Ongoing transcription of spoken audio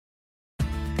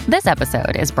This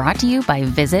episode is brought to you by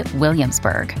Visit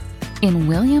Williamsburg. In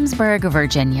Williamsburg,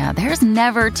 Virginia, there's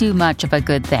never too much of a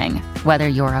good thing. Whether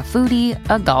you're a foodie,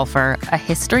 a golfer, a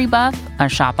history buff, a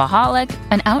shopaholic,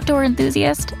 an outdoor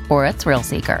enthusiast, or a thrill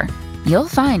seeker, you'll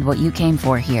find what you came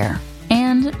for here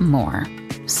and more.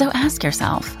 So ask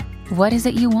yourself, what is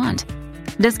it you want?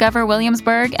 Discover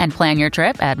Williamsburg and plan your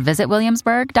trip at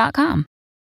visitwilliamsburg.com.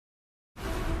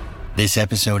 This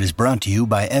episode is brought to you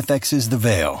by FX's The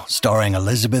Veil, starring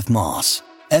Elizabeth Moss.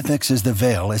 FX's The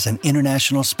Veil is an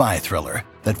international spy thriller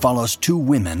that follows two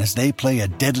women as they play a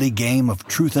deadly game of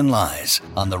truth and lies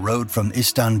on the road from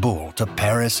Istanbul to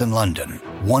Paris and London.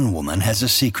 One woman has a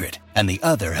secret, and the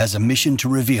other has a mission to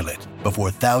reveal it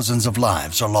before thousands of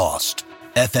lives are lost.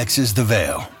 FX's The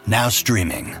Veil, now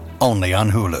streaming, only on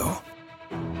Hulu.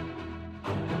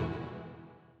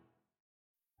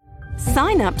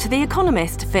 Sign up to The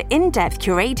Economist for in-depth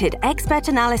curated expert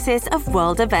analysis of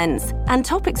world events and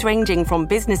topics ranging from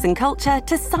business and culture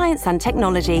to science and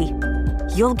technology.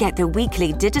 You'll get the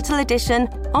weekly digital edition,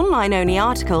 online-only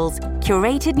articles,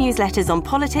 curated newsletters on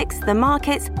politics, the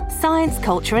markets, science,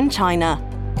 culture and China,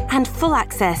 and full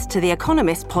access to The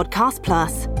Economist Podcast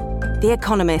Plus. The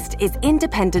Economist is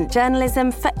independent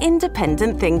journalism for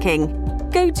independent thinking.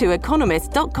 Go to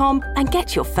economist.com and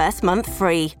get your first month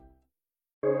free.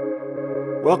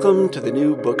 Welcome to the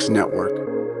New Books Network.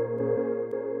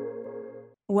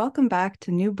 Welcome back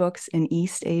to New Books in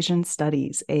East Asian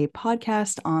Studies, a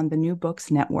podcast on the New Books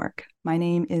Network. My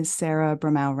name is Sarah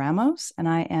Bramau Ramos, and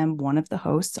I am one of the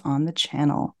hosts on the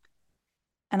channel.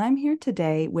 And I'm here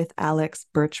today with Alex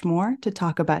Burchmore to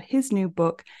talk about his new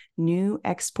book, New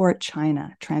Export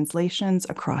China, Translations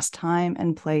Across Time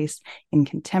and Place in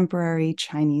Contemporary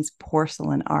Chinese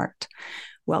Porcelain Art.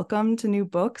 Welcome to New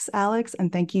Books, Alex,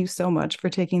 and thank you so much for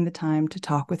taking the time to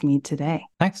talk with me today.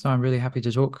 Thanks. No, I'm really happy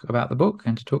to talk about the book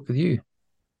and to talk with you.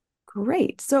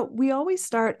 Great. So we always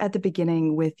start at the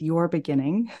beginning with your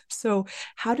beginning. So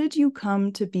how did you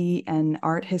come to be an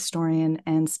art historian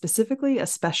and specifically a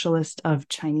specialist of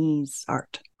Chinese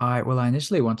art? I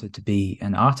initially wanted to be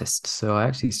an artist. So I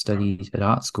actually studied at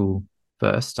art school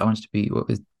first. I wanted to be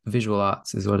visual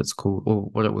arts is what it's called, or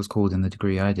what it was called in the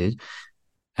degree I did.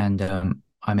 And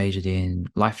I majored in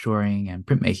life drawing and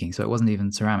printmaking. So it wasn't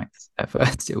even ceramics at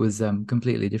first. It was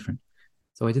completely different.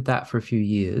 So I did that for a few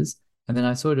years. And then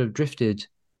I sort of drifted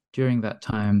during that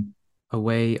time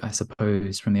away, I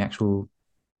suppose, from the actual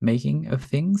making of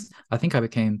things. I think I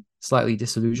became slightly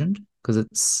disillusioned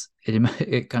because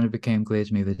it kind of became clear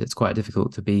to me that it's quite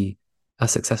difficult to be a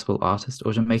successful artist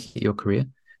or to make it your career.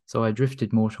 So I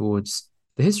drifted more towards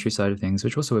the history side of things,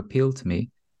 which also appealed to me.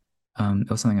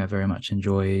 It was something I very much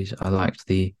enjoyed. I liked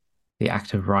the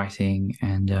act of writing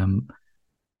and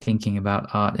thinking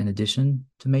about art in addition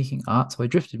to making art. So I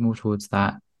drifted more towards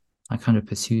that. I kind of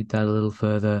pursued that a little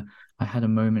further. I had a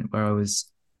moment where I was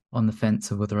on the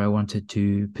fence of whether I wanted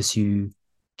to pursue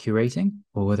curating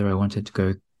or whether I wanted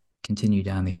to continue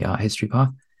down the art history path.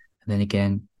 And then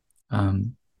again,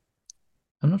 I'm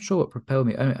not sure what propelled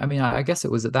me. I guess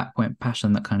it was at that point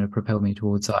passion that kind of propelled me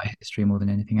towards art history more than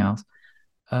anything else.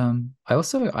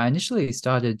 I initially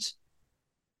started,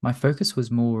 my focus was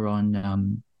more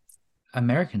on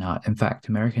American art. In fact,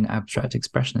 American abstract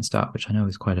expressionist art, which I know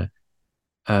is quite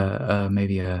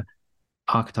maybe a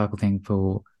archetypal thing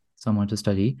for someone to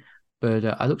study. But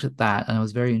I looked at that and I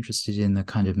was very interested in the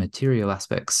kind of material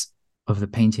aspects of the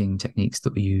painting techniques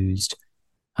that were used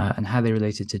and how they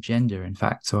related to gender, in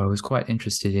fact. So I was quite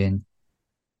interested in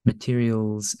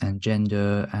materials and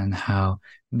gender and how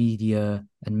media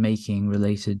and making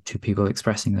related to people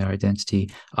expressing their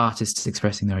identity, artists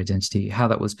expressing their identity, how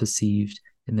that was perceived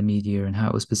in the media and how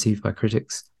it was perceived by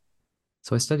critics.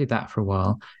 So I studied that for a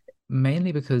while,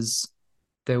 mainly because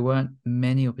there weren't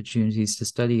many opportunities to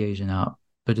study Asian art.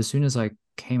 But as soon as I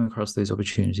came across those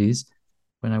opportunities,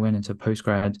 when I went into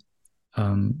postgrad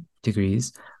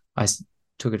degrees, I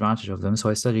took advantage of them.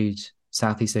 So I studied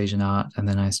Southeast Asian art and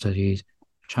then I studied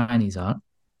Chinese art.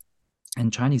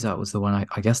 And Chinese art was the one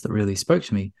I guess that really spoke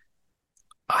to me.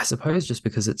 I suppose just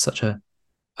because it's such a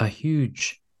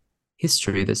huge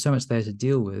history, there's so much there to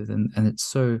deal with, and it's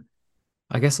so,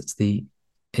 I guess it's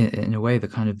in a way the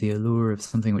kind of the allure of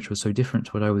something which was so different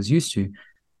to what I was used to,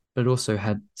 but also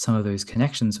had some of those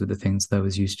connections with the things that I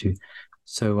was used to.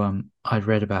 So I'd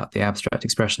read about the abstract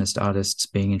expressionist artists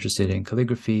being interested in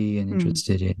calligraphy and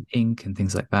interested in ink and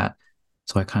things like that.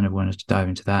 So I kind of wanted to dive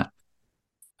into that.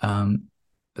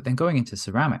 But then going into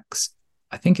ceramics,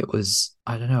 I think it was,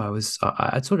 I don't know,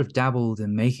 I'd sort of dabbled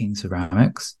in making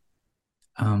ceramics.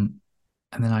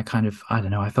 And then I kind of, I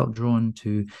don't know, I felt drawn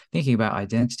to thinking about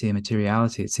identity and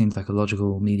materiality. It seemed like a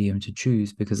logical medium to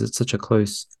choose because it's such a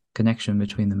close connection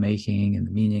between the making and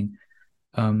the meaning.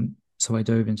 So I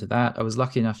dove into that. I was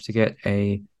lucky enough to get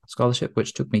a scholarship,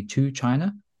 which took me to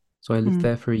China. So I lived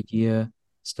there for a year,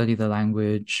 studied the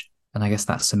language, and I guess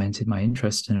that cemented my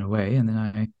interest in a way. And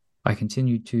then I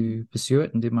continued to pursue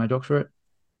it and did my doctorate.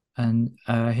 And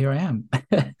here I am.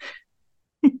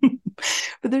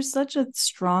 But there's such a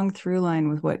strong through line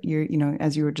with what you're,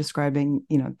 as you were describing,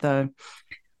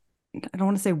 I don't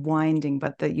want to say winding,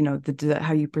 but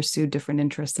how you pursue different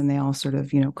interests and they all sort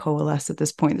of, coalesce at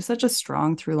this point. There's such a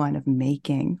strong through line of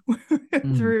making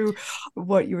through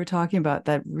what you were talking about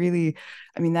that really,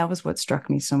 that was what struck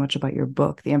me so much about your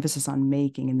book, the emphasis on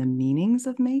making and the meanings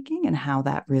of making and how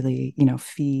that really,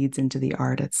 feeds into the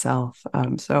art itself.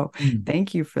 So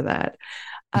thank you for that.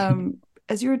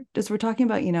 As we're talking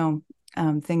about,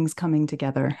 things coming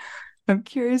together, I'm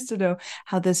curious to know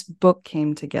how this book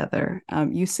came together.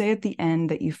 You say at the end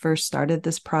that you first started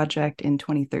this project in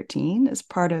 2013 as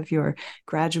part of your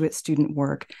graduate student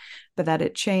work, but that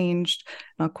it changed,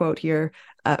 I'll quote here,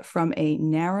 from a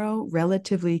narrow,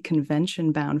 relatively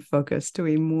convention-bound focus to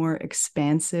a more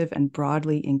expansive and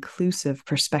broadly inclusive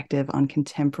perspective on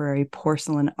contemporary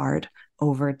porcelain art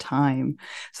over time.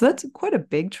 So that's quite a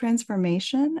big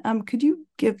transformation. Could you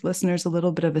give listeners a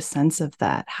little bit of a sense of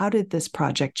that? How did this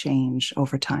project change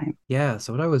over time? Yeah,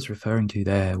 so what I was referring to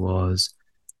there was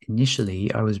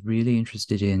initially I was really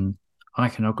interested in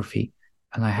iconography,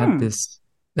 and I had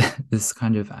this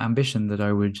kind of ambition that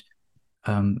I would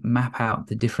map out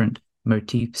the different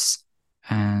motifs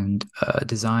and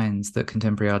designs that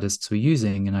contemporary artists were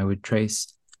using, and I would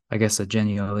trace, I guess, a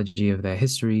genealogy of their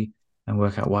history and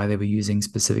work out why they were using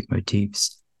specific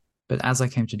motifs. But as I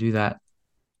came to do that,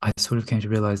 I sort of came to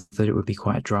realize that it would be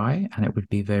quite dry and it would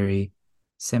be very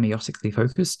semiotically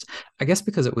focused. I guess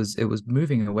because it was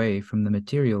moving away from the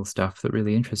material stuff that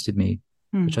really interested me,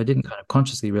 which I didn't kind of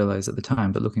consciously realize at the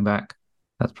time, but looking back,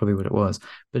 that's probably what it was.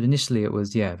 But initially it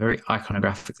was, very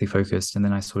iconographically focused. And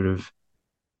then I sort of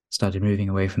started moving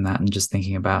away from that and just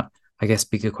thinking about, I guess,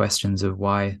 bigger questions of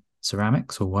why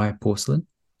ceramics or why porcelain?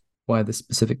 Why this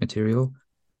specific material?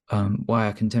 Why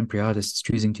are contemporary artists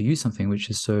choosing to use something which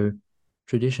is so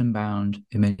tradition bound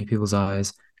in many people's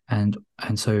eyes, and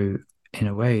so in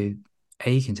a way,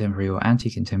 a-contemporary or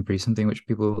anti-contemporary, something which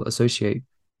people associate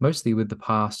mostly with the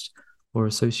past or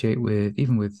associate with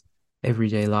even with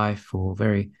everyday life or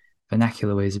very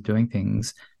vernacular ways of doing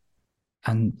things.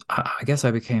 And I guess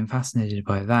I became fascinated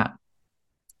by that,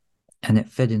 and it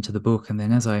fed into the book. And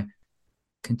then as I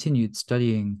continued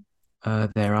studying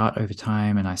their art over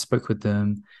time, and I spoke with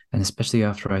them, and especially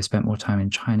after I spent more time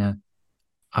in China,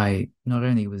 I not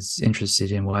only was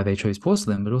interested in why they chose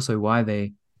porcelain, but also why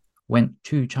they went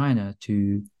to China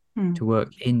to work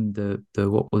in the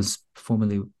what was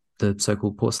formerly the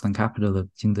so-called porcelain capital of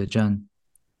Jingdezhen,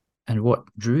 and what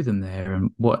drew them there,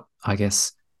 and what I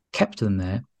guess kept them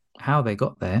there, how they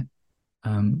got there,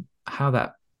 how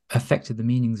that affected the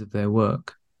meanings of their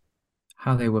work,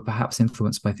 how they were perhaps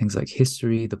influenced by things like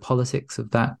history, the politics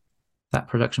of that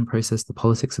production process, the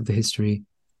politics of the history,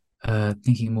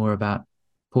 thinking more about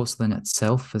porcelain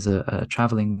itself as a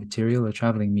traveling material, a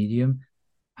traveling medium,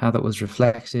 how that was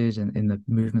reflected in the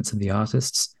movements of the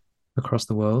artists across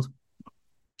the world.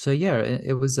 So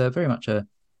it was very much a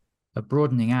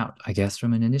broadening out, I guess,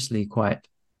 from an initially quite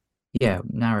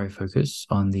narrow focus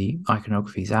on the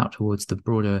iconographies out towards the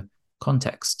broader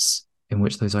contexts in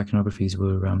which those iconographies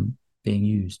were being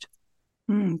used.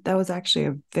 That was actually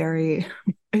a very,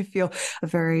 I feel, a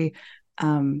very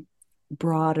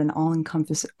broad and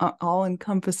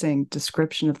all-encompassing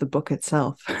description of the book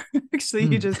itself. Actually,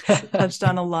 you just touched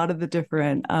on a lot of the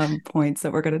different points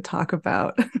that we're going to talk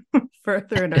about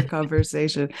further in our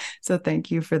conversation. So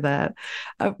thank you for that.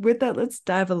 With that, let's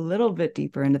dive a little bit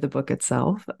deeper into the book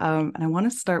itself. And I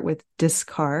want to start with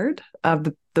Discard,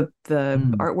 the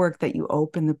artwork that you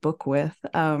open the book with.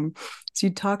 So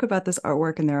you talk about this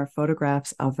artwork, and there are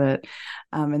photographs of it.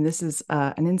 And this is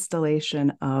an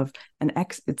installation of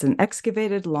it's an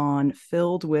excavated lawn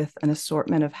filled with an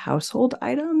assortment of household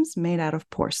items made out of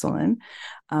porcelain.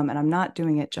 And I'm not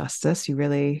doing it justice. You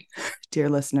really, dear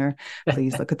listener,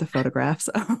 please look at the photographs.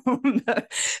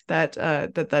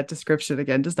 That description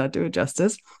again does not do it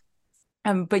justice.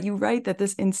 But you write that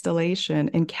this installation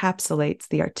encapsulates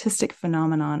the artistic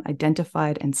phenomenon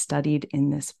identified and studied in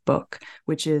this book,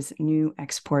 which is New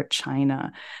Export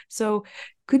China. So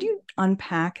could you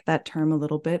unpack that term a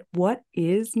little bit? What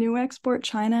is New Export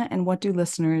China, and what do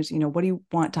listeners, what do you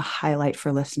want to highlight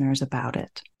for listeners about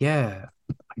it? Yeah,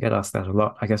 I get asked that a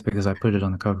lot, I guess, because I put it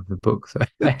on the cover of the book, so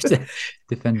I have to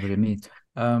defend what it means.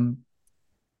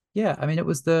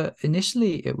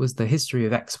 Initially it was the history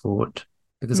of export,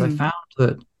 because I found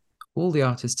that all the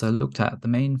artists I looked at, the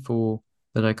main four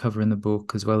that I cover in the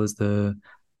book, as well as the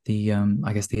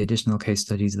I guess the additional case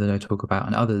studies that I talk about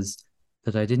and others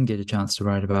that I didn't get a chance to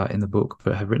write about in the book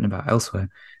but have written about elsewhere,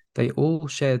 they all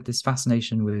shared this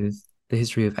fascination with the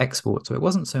history of export. So it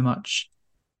wasn't so much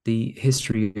the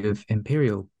history of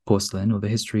imperial porcelain or the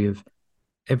history of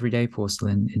everyday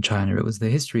porcelain in China. It was the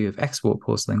history of export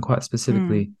porcelain, quite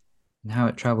specifically, and how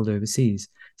it traveled overseas.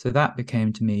 So that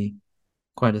became to me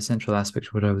quite a central aspect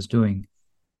of what I was doing.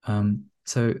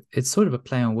 So it's sort of a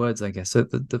play on words, I guess. So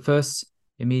the first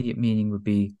immediate meaning would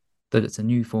be that it's a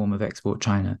new form of export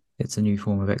China. It's a new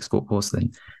form of export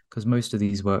porcelain, because most of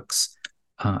these works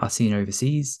are seen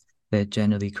overseas. They're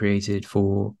generally created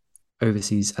for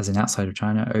overseas, as in outside of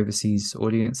China, overseas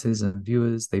audiences and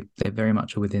viewers. They very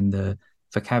much are within the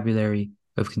vocabulary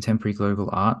of contemporary global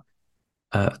art,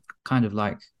 kind of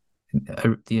like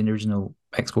the original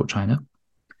export China.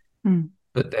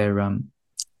 But they're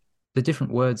the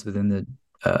different words within the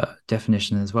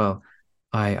definition as well.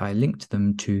 I linked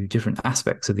them to different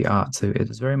aspects of the art. So it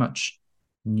was very much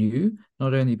new,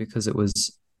 not only because it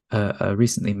was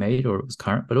recently made or it was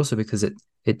current, but also because it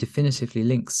definitively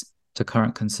links to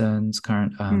current concerns,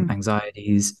 current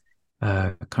anxieties,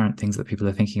 current things that people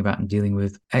are thinking about and dealing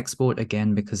with. Export,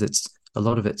 again, because a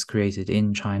lot of it's created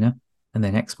in China and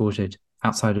then exported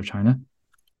outside of China,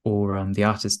 or the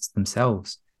artists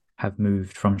themselves have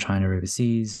moved from China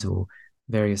overseas, or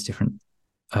various different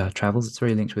travels. It's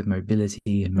very linked with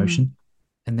mobility and motion.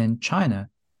 And then China,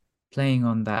 playing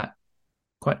on that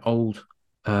quite old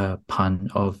pun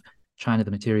of China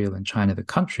the material and China the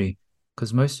country,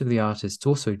 because most of the artists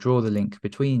also draw the link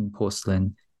between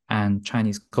porcelain and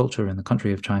Chinese culture and the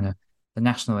country of China, the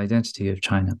national identity of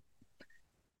China.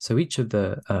 So each of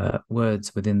the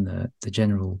words within the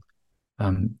general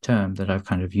term that I've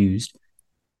kind of used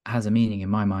has a meaning in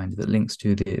my mind that links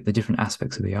to the different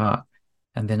aspects of the art.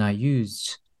 And then I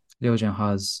used Liu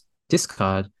Jianhua's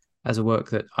discard as a work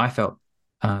that I felt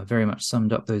very much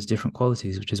summed up those different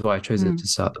qualities, which is why I chose it to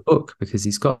start the book, because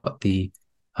he's got the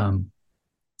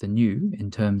new in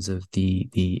terms of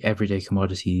the everyday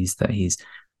commodities that he's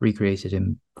recreated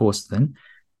in porcelain,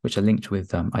 which are linked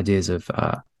with ideas of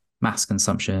mass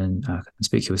consumption,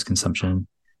 conspicuous consumption,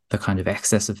 the kind of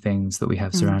excess of things that we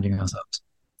have surrounding ourselves.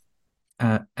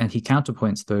 And he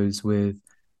counterpoints those with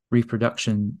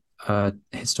reproduction,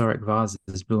 historic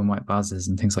vases, blue and white vases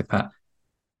and things like that.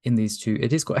 In these two,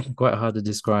 it is quite hard to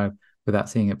describe without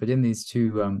seeing it, but in these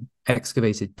two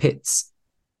excavated pits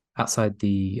outside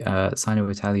the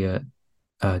Sino-Italia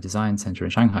Design Center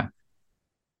in Shanghai,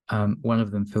 one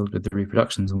of them filled with the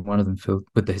reproductions and one of them filled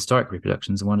with the historic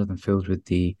reproductions and one of them filled with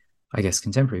the, I guess,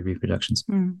 contemporary reproductions.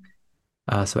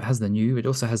 So it has the new, it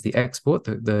also has the export,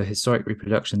 the historic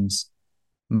reproductions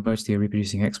mostly are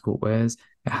reproducing export wares.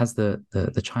 It has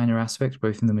the China aspect,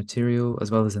 both in the material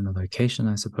as well as in the location,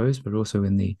 I suppose, but also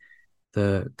in the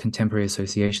contemporary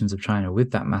associations of China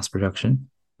with that mass production,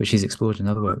 which he's explored in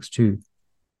other works too.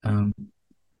 And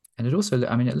it also,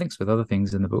 I mean, it links with other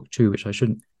things in the book too, which I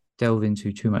shouldn't delve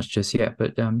into too much just yet.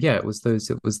 But yeah, it was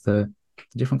the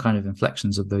different kind of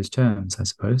inflections of those terms, I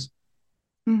suppose.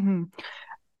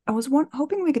 I was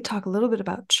hoping we could talk a little bit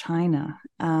about China,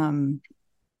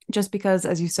 just because,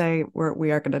 as you say,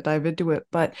 we are going to dive into it,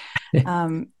 but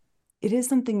it is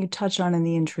something you touch on in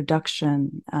the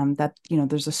introduction, that,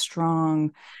 there's a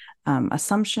strong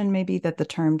assumption maybe that the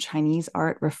term Chinese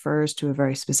art refers to a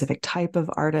very specific type of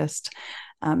artist.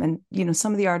 And,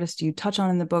 some of the artists you touch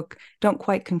on in the book don't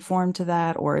quite conform to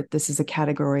that, or this is a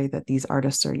category that these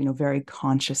artists are, very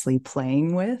consciously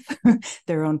playing with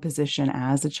their own position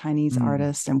as a Chinese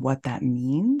artist and what that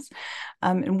means.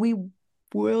 And we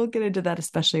will get into that,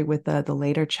 especially with the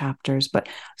later chapters. But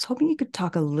I was hoping you could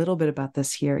talk a little bit about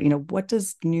this here. What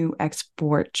does New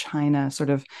Export China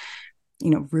sort of,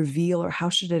 reveal, or how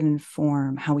should it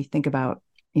inform how we think about,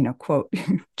 quote,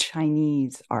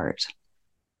 Chinese art?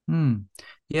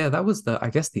 Yeah, that was I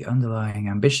guess the underlying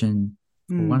ambition,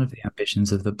 or one of the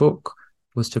ambitions of the book,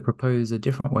 was to propose a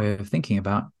different way of thinking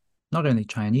about not only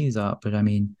Chinese art, but I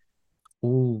mean,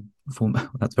 all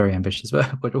that's very ambitious,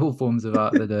 but all forms of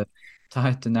art that are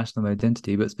tied to national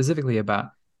identity, but specifically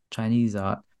about Chinese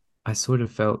art. I sort of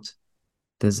felt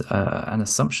there's an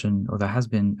assumption, or there has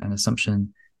been an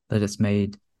assumption, that it's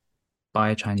made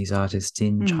by Chinese artists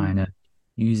in China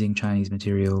using Chinese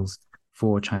materials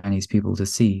for Chinese people to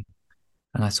see.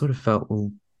 And I sort of felt,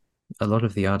 well, a lot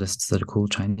of the artists that are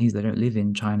called Chinese, they don't live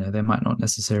in China. They might not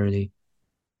necessarily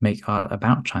make art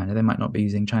about China. They might not be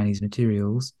using Chinese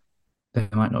materials. They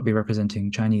might not be representing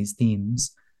Chinese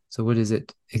themes. So what is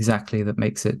it exactly that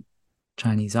makes it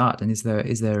Chinese art? And is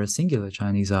there a singular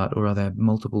Chinese art, or are there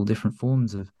multiple different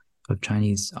forms of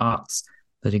Chinese arts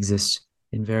that exist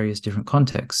in various different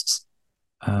contexts.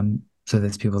 So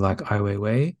there's people like Ai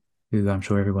Weiwei, who I'm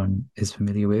sure everyone is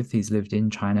familiar with. He's lived in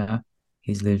China,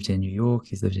 he's lived in New York,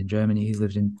 he's lived in Germany, he's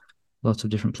lived in lots of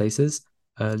different places.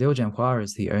 Liu Jianhua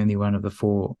is the only one of the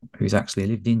four who's actually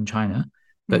lived in China,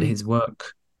 but his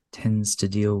work tends to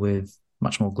deal with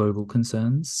much more global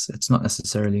concerns. It's not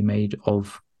necessarily made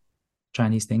of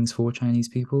Chinese things for Chinese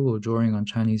people or drawing on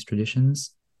Chinese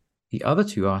traditions. The other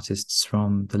two artists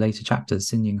from the later chapters,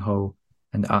 Xin Yingho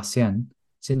and Xian,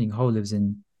 Xin Yingho lives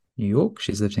in New York.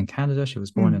 She's lived in Canada. She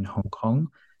was born in Hong Kong.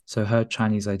 So her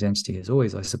Chinese identity has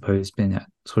always, I suppose, been at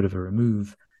sort of a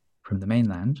remove from the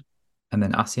mainland. And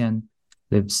then Xian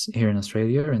lives here in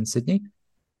Australia, in Sydney,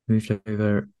 moved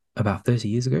over about 30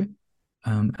 years ago.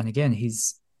 And again,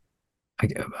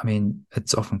 I mean,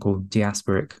 it's often called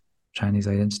diasporic Chinese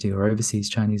identity or overseas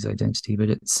Chinese identity, but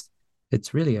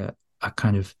it's really a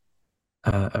kind of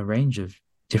a range of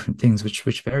different things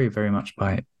which vary very much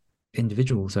by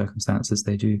individual circumstances.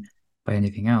 They do by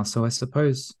anything else. So I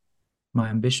suppose my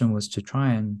ambition was to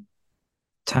try and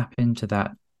tap into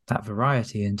that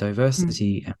variety and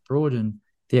diversity and broaden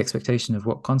the expectation of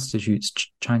what constitutes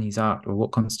Chinese art, or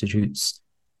what constitutes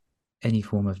any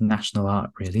form of national art,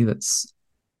 really, that's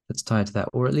tied to that,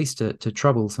 or at least to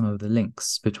trouble some of the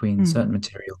links between certain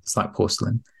materials like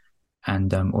porcelain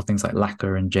and or things like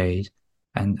lacquer and jade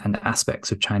and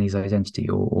aspects of Chinese identity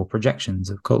or projections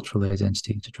of cultural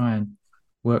identity, to try and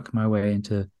work my way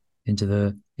into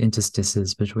the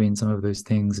interstices between some of those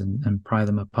things and pry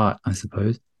them apart, I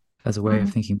suppose, as a way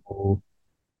of thinking more,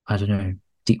 I don't know,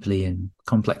 deeply and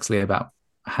complexly about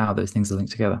how those things are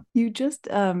linked together. You just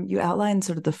you outlined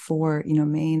sort of the four,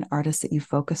 main artists that you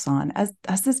focus on.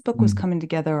 As this book was coming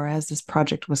together, or as this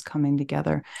project was coming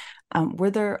together,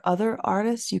 were there other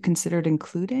artists you considered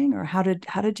including, or how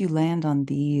did you land on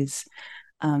these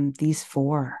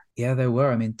four? Yeah, there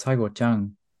were. I mean, Taigo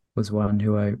Jiang was one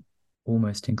who I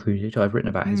almost included. I've written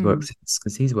about his work since,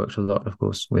 because he's worked a lot, of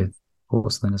course, with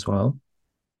porcelain as well.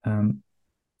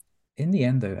 In the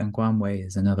end, though, Guan Wei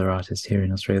is another artist here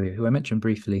in Australia who I mentioned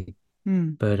briefly,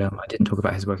 but I didn't talk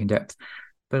about his work in depth.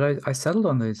 But I settled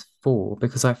on those four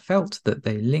because I felt that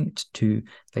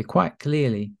they quite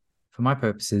clearly, for my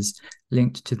purposes,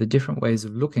 linked to the different ways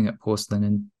of looking at porcelain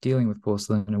and dealing with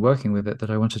porcelain and working with it that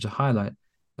I wanted to highlight,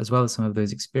 as well as some of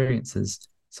those experiences.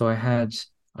 So I had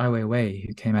Ai Weiwei,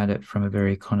 who came at it from a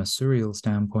very connoisseurial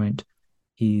standpoint.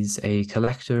 He's a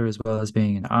collector as well as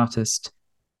being an artist.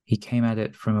 He came at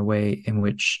it from a way in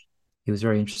which he was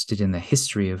very interested in the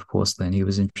history of porcelain. He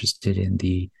was interested in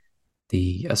the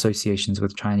associations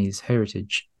with Chinese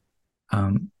heritage.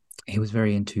 He was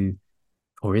very into,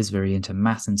 or is very into,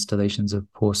 mass installations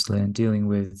of porcelain, dealing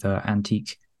with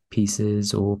antique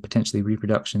pieces or potentially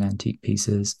reproduction antique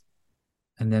pieces.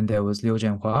 And then there was Liu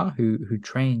Jianhua, who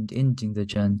trained in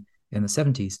Jingdezhen in the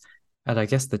 70s, at, I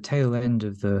guess, the tail end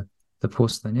of the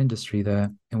porcelain industry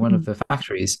there in one of the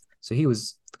factories. So he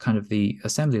was kind of the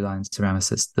assembly line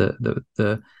ceramicist,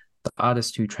 the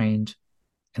artist who trained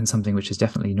in something which is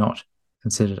definitely not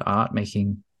considered art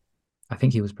making. I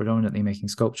think he was predominantly making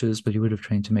sculptures, but he would have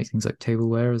trained to make things like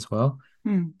tableware as well.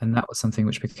 And that was something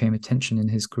which became a tension in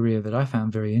his career that I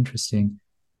found very interesting.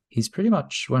 He's pretty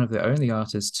much one of the only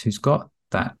artists who's got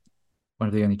that, one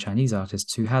of the only Chinese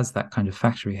artists who has that kind of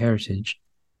factory heritage.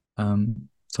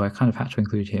 So I kind of had to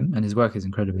include him, and his work is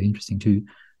incredibly interesting too.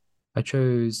 I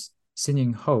chose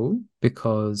Xin Yingho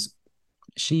because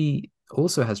she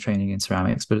also has training in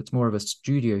ceramics, but it's more of a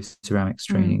studio ceramics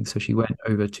training. So she went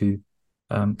over to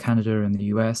Canada and the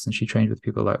US, and she trained with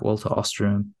people like Walter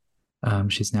Ostrom.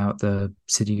 She's now at the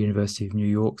City University of New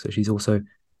York, so she's also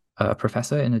a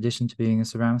professor in addition to being a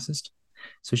ceramicist.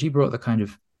 So she brought the kind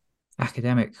of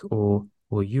academic or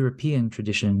European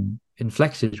tradition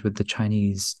inflected with the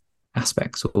Chinese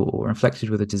aspects, or inflected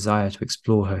with a desire to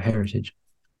explore her heritage,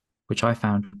 which I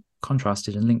found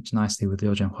contrasted and linked nicely with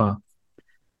Liu Jianhua.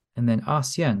 And then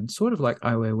Xian, sort of like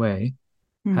Ai Weiwei,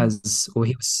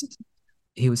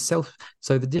 he was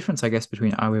so the difference, I guess,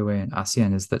 between Ai Weiwei and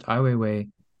Xian is that Ai Weiwei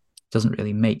doesn't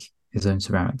really make his own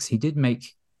ceramics. He did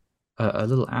make a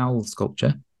little owl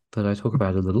sculpture that I talk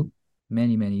about a little,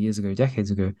 many years ago,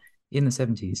 decades ago, in the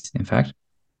 70s, in fact.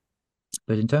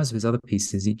 But in terms of his other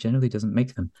pieces, he generally doesn't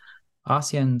make them.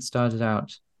 Xian started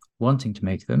out wanting to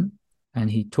make them, and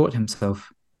he taught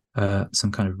himself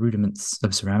some kind of rudiments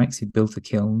of ceramics. He built a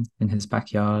kiln in his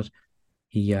backyard.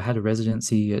 He had a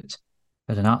residency at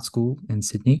an art school in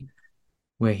Sydney,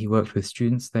 where he worked with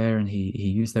students there, and he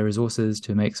used their resources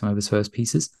to make some of his first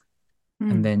pieces.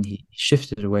 And then he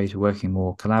shifted away to working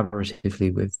more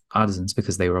collaboratively with artisans,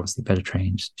 because they were obviously better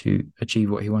trained to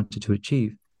achieve what he wanted to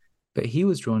achieve. But he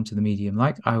was drawn to the medium,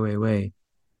 like Ai Weiwei,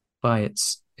 by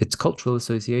its cultural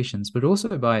associations, but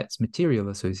also by its material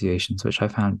associations, which I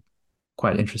found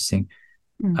quite interesting.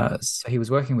 So he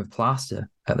was working with plaster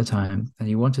at the time, and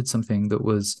he wanted something that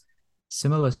was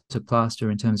similar to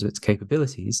plaster in terms of its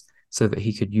capabilities, so that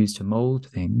he could use to mold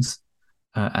things,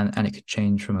 and it could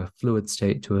change from a fluid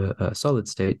state to a solid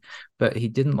state. But he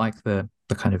didn't like the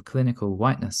kind of clinical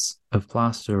whiteness of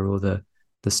plaster or the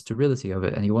sterility of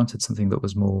it, and he wanted something that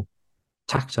was more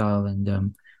tactile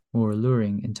and more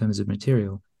alluring in terms of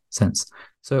material sense.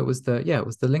 So it was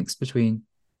the links between,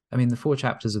 I mean, the 4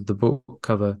 chapters of the book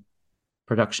cover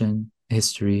production,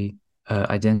 history,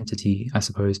 identity, I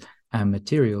suppose, and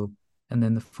material. And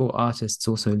then the 4 artists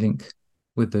also link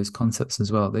with those concepts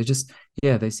as well.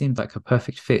 They seemed like a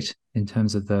perfect fit in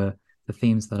terms of the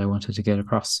themes that I wanted to get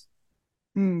across.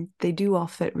 They do all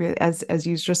fit really, as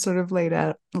you just sort of laid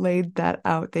that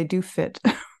out. They do fit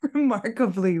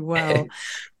remarkably well.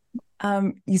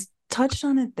 You touched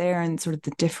on it there and sort of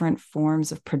the different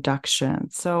forms of production.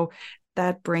 So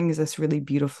that brings us really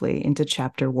beautifully into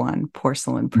chapter 1,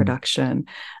 porcelain production.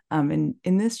 And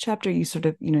in this chapter, you sort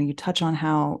of, you touch on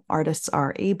how artists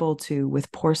are able to, with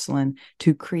porcelain,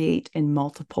 to create in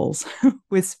multiples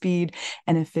with speed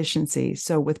and efficiency.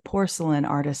 So with porcelain,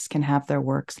 artists can have their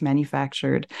works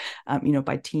manufactured,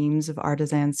 by teams of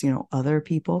artisans, other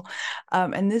people.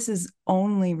 And this is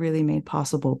only really made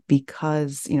possible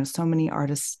because, so many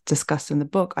artists discussed in the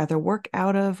book either work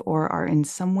out of or are in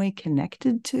some way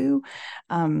connected to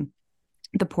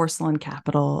the porcelain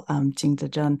capital,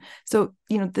 Jingdezhen. So,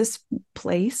 this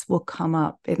place will come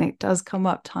up, and it does come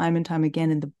up time and time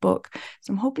again in the book.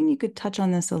 So I'm hoping you could touch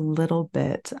on this a little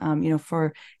bit.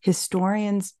 For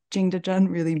historians, Jingdezhen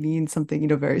really means something,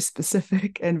 very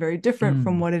specific and very different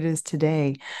from what it is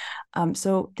today.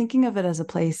 So thinking of it as a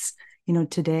place,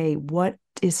 today, what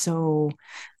is so,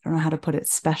 I don't know how to put it,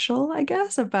 special, I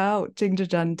guess, about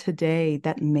Jingdezhen today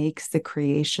that makes the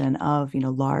creation of,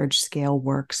 large scale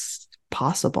works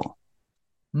possible?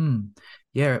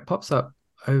 Yeah, it pops up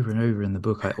over and over in the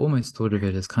book. I almost thought of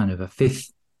it as kind of a 5th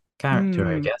character,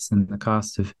 I guess, in the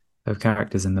cast of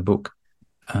characters in the book,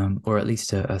 or at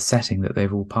least a setting that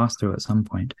they've all passed through at some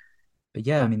point. But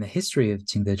yeah, I mean, the history of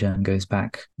Jingdezhen goes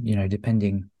back,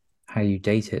 depending how you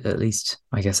date it, at least,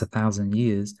 I guess, 1,000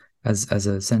 years as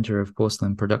a center of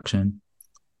porcelain production.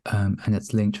 And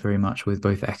it's linked very much with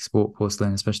both export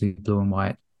porcelain, especially blue and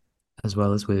white, as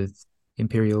well as with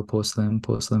imperial porcelain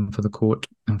for the court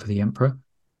and for the emperor.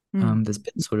 There's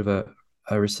been sort of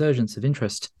a resurgence of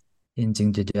interest in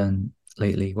Jingdezhen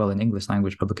lately, well, in English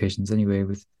language publications anyway,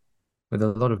 with a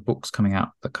lot of books coming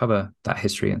out that cover that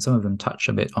history, and some of them touch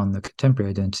a bit on the contemporary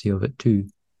identity of it too.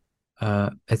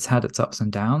 It's had its ups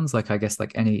and downs, like I guess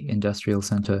like any industrial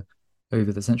center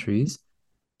over the centuries,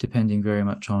 depending very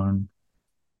much on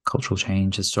cultural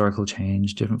change, historical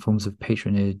change, different forms of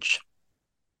patronage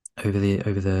over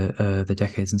the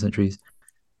decades and centuries.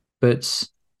 But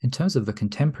in terms of the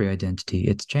contemporary identity,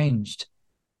 it's changed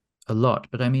a lot.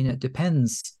 But I mean, it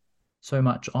depends so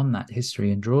much on that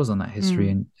history and draws on that history.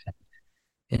 And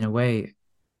in a way,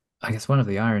 I guess one of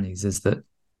the ironies is that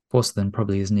porcelain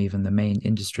probably isn't even the main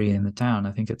industry in the town.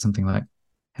 I think it's something like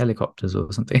helicopters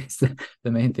or something. It's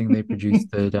the main thing they produce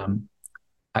that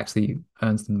actually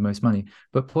earns them the most money.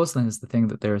 But porcelain is the thing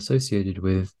that they're associated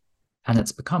with. And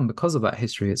it's become, because of that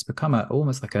history, it's become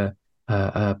almost like a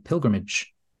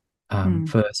pilgrimage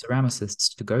for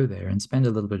ceramicists to go there and spend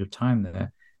a little bit of time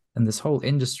there. And this whole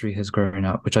industry has grown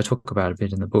up, which I talk about a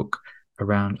bit in the book,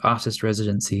 around artist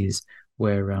residencies,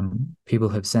 where people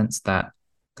have sensed that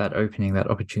opening, that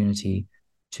opportunity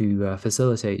to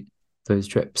facilitate those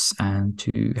trips and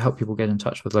to help people get in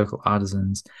touch with local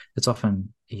artisans. It's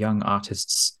often young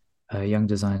artists, young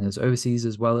designers overseas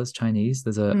as well as Chinese.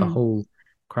 There's a whole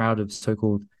crowd of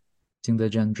so-called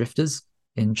Jingdezhen drifters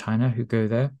in China who go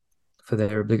there for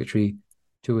their obligatory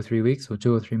 2 or 3 weeks or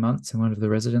 2 or 3 months in one of the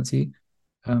residency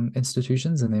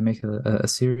institutions, and they make a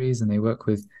series and they work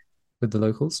with the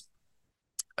locals.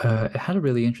 It had a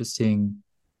really interesting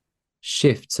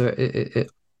shift. So it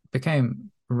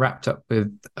became wrapped up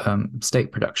with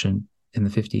state production in the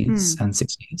 50s and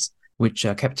 60s, which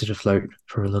kept it afloat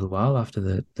for a little while after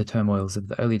the turmoils of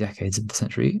the early decades of the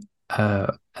century.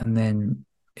 And then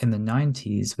in the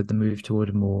 90s, with the move toward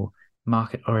a more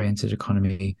market-oriented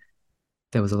economy,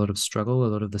 there was a lot of struggle. A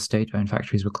lot of the state-owned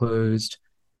factories were closed.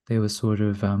 They were sort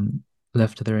of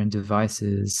left to their own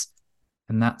devices.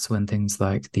 And that's when things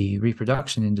like the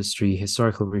reproduction industry,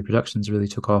 historical reproductions, really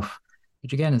took off,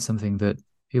 which again is something that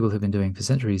people have been doing for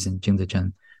centuries in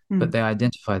Jingdezhen. But they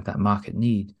identified that market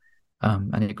need.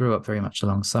 And it grew up very much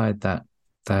alongside that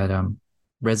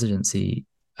residency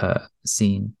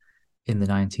scene in the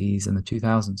 90s and the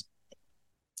 2000s.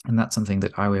 And that's something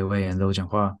that Ai Weiwei and Liu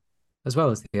Jianhua, as well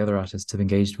as the other artists, have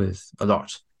engaged with a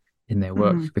lot in their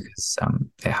work because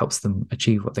it helps them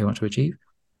achieve what they want to achieve.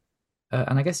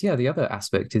 And I guess, yeah, the other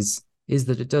aspect is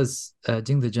that it does,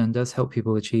 Jingdezhen does help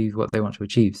people achieve what they want to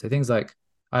achieve. So things like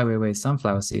Ai Weiwei's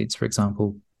sunflower seeds, for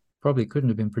example, probably couldn't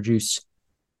have been produced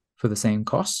for the same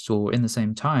cost or in the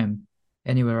same time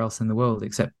anywhere else in the world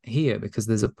except here, because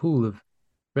there's a pool of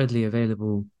readily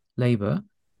available labor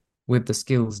with the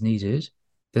skills needed.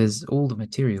 There's all the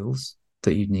materials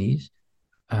that you need.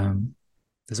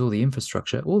 There's all the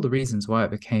infrastructure, all the reasons why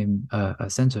it became a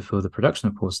center for the production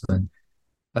of porcelain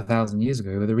 1,000 years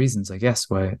ago were the reasons, I guess,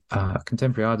 why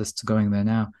contemporary artists are going there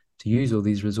now to use all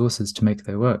these resources to make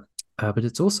their work. But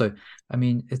it's also, I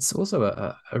mean, it's also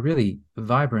a really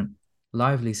vibrant,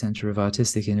 lively center of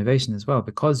artistic innovation as well,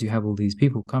 because you have all these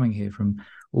people coming here from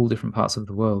all different parts of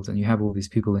the world, and you have all these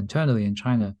people internally in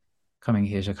China coming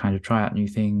here to kind of try out new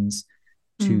things,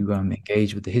 to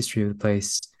engage with the history of the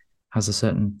place. Has a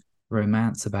certain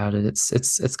romance about it.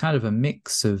 It's kind of a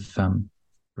mix of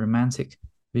romantic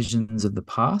visions of the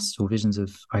past, or visions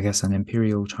of, I guess, an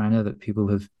imperial China that people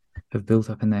have built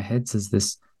up in their heads as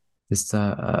this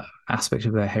aspect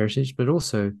of their heritage, but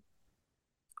also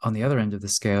on the other end of the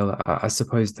scale, I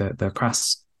suppose the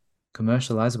crass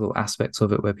commercializable aspects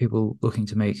of it, where people looking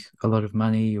to make a lot of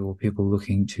money, or people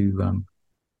looking to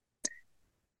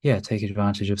take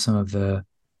advantage of some of the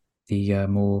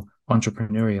more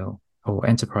entrepreneurial or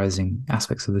enterprising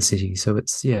aspects of the city. So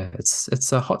it's a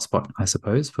hotspot, I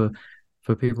suppose, for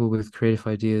people with creative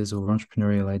ideas or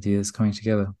entrepreneurial ideas coming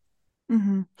together.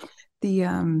 Mm-hmm.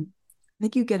 I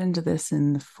think you get into this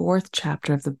in the 4th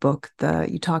chapter of the book.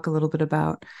 You talk a little bit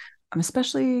about,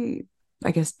 especially,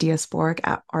 I guess, diasporic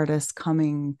artists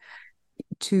coming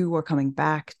to or coming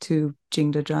back to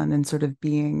Jingdezhen and sort of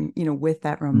being, with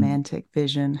that romantic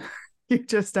vision you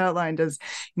just outlined as,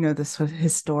 this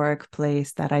historic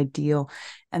place, that ideal,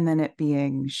 and then it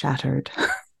being shattered,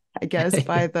 I guess,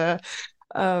 by the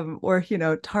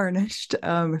or tarnished,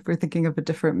 if we're thinking of a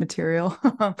different material,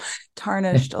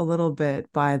 tarnished a little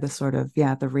bit by the sort of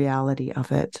the reality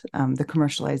of it, the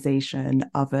commercialization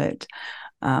of it,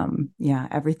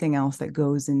 everything else that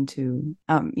goes into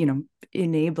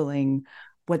enabling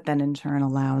what then in turn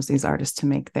allows these artists to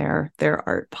make their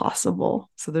art possible.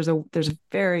 So there's a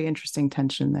very interesting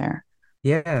tension there.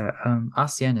 Yeah,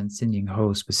 ASEAN and Xin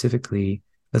Yingho specifically,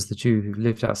 as the two who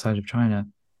lived outside of China.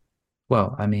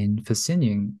 Well, I mean, for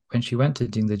Xin, when she went to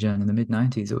Jingdezhen in the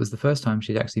mid-90s, it was the first time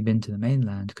she'd actually been to the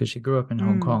mainland, because she grew up in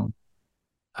Hong Kong,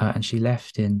 and she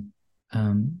left in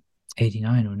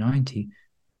 89 or 90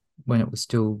 when it was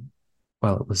still,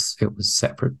 well, it was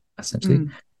separate, essentially.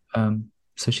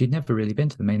 So she'd never really been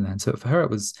to the mainland. So for her,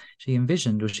 she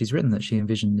envisioned, or she's written that she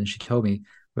envisioned, and she told me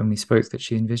when we spoke that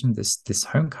she envisioned this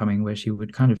homecoming where she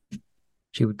would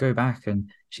go back and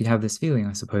she'd have this feeling,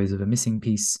 I suppose, of a missing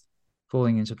piece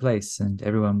falling into place, and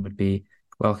everyone would be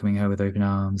welcoming her with open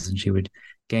arms, and she would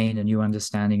gain a new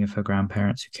understanding of her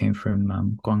grandparents who came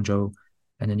from Guangzhou,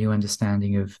 and a new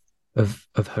understanding of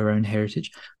her own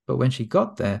heritage. But when she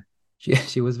got there,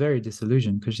 she was very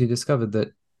disillusioned, because she discovered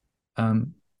that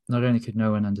not only could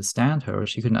no one understand her, or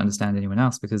she couldn't understand anyone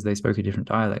else because they spoke a different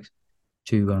dialect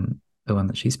to the one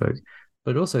that she spoke,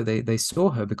 but also they saw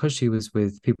her, because she was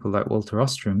with people like Walter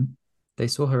Ostrom, they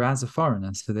saw her as a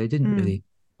foreigner, so they didn't really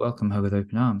welcome her with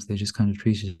open arms. They just kind of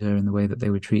treated her in the way that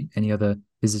they would treat any other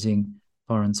visiting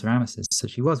foreign ceramicist. So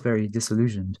she was very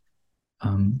disillusioned.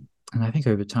 And I think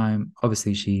over time,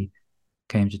 obviously, she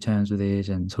came to terms with it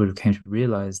and sort of came to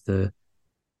realize the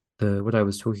what I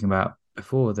was talking about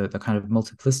before, the kind of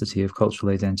multiplicity of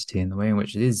cultural identity, and the way in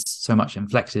which it is so much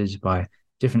inflected by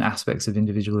different aspects of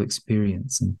individual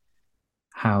experience, and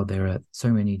how there are so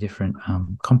many different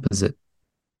composite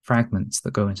fragments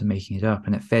that go into making it up.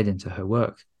 And it fed into her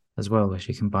work as well, where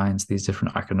she combines these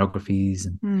different iconographies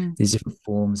and these different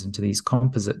forms into these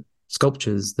composite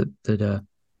sculptures that are,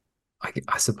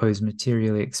 I suppose,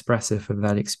 materially expressive of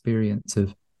that experience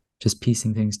of just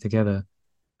piecing things together.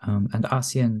 And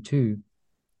ASEAN too,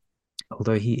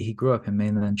 although he grew up in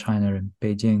mainland China in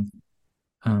Beijing,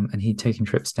 and he'd taken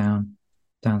trips down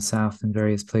south in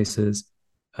various places.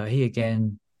 He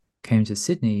again came to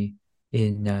Sydney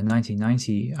in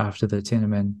 1990 after the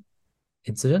Tiananmen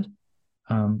incident,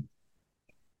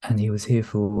 and he was here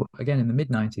for, again, in the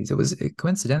mid-90s.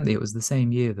 Coincidentally, it was the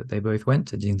same year that they both went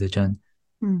to Jingdezhen,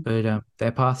 but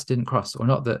their paths didn't cross, or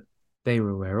not that they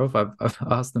were aware of. I've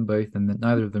asked them both, and that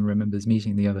neither of them remembers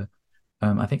meeting the other.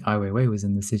 I think Ai Weiwei was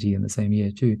in the city in the same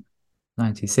year too,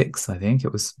 96, I think.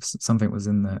 It was something was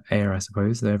in the air, I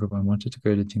suppose, that everyone wanted to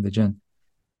go to Jingdezhen.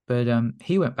 But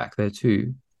he went back there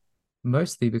too,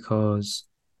 mostly because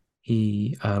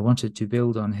he wanted to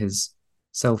build on his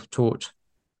self-taught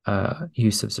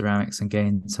use of ceramics and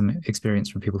gain some experience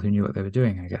from people who knew what they were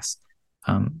doing, I guess.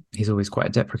 He's always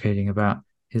quite deprecating about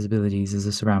his abilities as a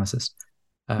ceramicist.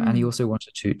 And he also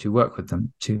wanted to work with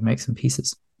them to make some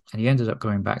pieces. And he ended up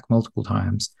going back multiple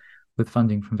times with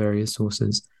funding from various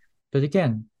sources. But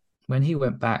again, when he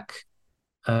went back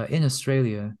in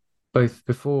Australia, both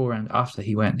before and after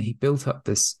he went, he built up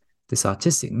this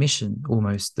artistic mission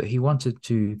almost that he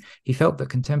felt that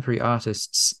contemporary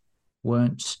artists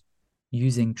weren't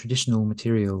using traditional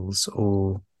materials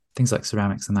or things like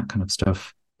ceramics and that kind of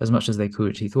stuff as much as they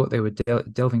could. He thought they were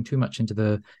delving too much into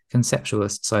the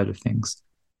conceptualist side of things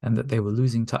and that they were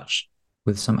losing touch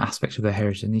with some aspect of their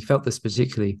heritage. And he felt this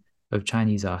particularly of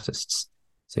Chinese artists.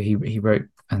 So he wrote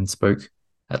and spoke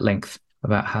at length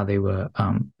about how they were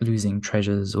losing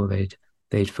treasures, or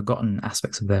they'd forgotten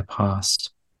aspects of their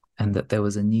past, and that there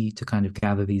was a need to kind of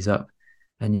gather these up,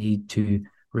 a need to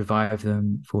revive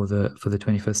them for the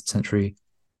 21st century,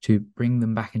 to bring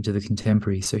them back into the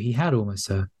contemporary. So he had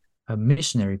almost a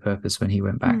missionary purpose when he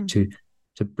went back to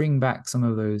bring back some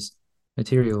of those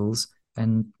materials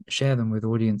and share them with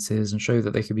audiences and show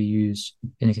that they could be used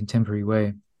in a contemporary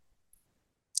way.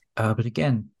 But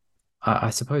again, I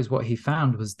suppose what he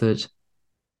found was that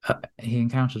he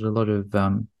encountered a lot of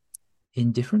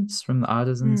indifference from the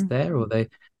artisans there, or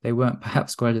they weren't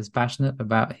perhaps quite as passionate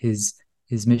about his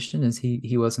mission as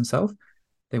he was himself.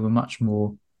 They were much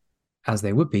more, as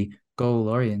they would be,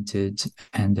 goal-oriented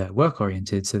and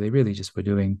work-oriented. So they really just were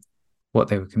doing what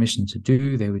they were commissioned to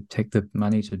do. They would take the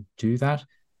money to do that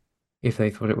if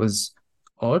they thought it was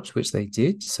odd, which they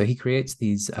did. So he creates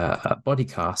these body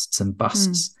casts and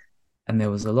busts. And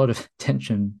there was a lot of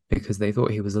tension because they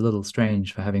thought he was a little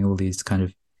strange for having all these kind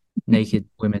of naked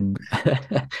women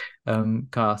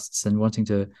casts and wanting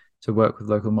to work with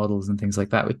local models and things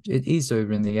like that. It eased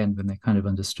over in the end when they kind of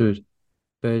understood.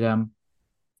 But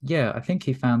I think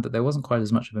he found that there wasn't quite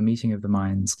as much of a meeting of the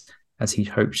minds as he'd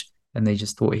hoped, and they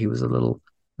just thought he was a little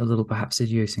perhaps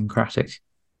idiosyncratic.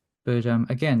 But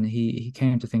again, he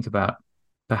came to think about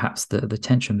perhaps the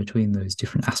tension between those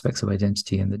different aspects of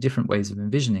identity and the different ways of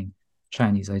envisioning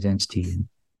Chinese identity and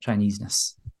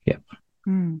Chineseness. Yep.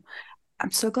 I'm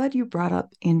so glad you brought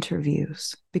up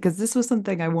interviews, because this was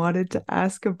something I wanted to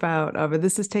ask about. But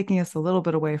this is taking us a little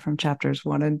bit away from chapters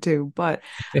 1 and 2, but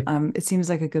it seems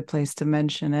like a good place to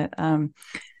mention it.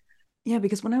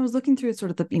 Because when I was looking through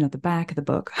sort of the back of the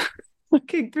book,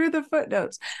 looking through the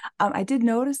footnotes, I did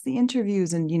notice the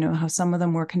interviews and, how some of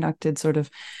them were conducted sort of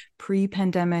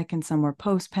pre-pandemic and some were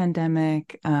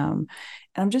post-pandemic. And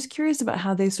I'm just curious about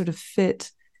how they sort of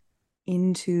fit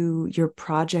into your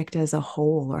project as a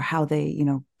whole, or how they,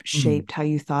 shaped how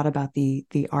you thought about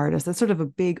the artist. That's sort of a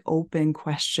big open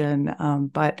question.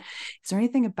 But is there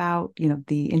anything about,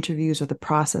 the interviews or the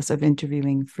process of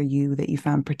interviewing for you that you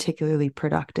found particularly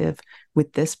productive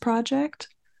with this project?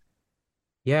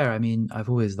 Yeah, I mean, I've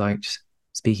always liked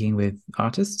speaking with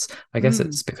artists. I guess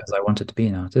it's because I wanted to be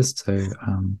an artist. So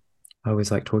I always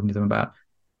like talking to them about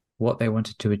what they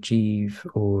wanted to achieve,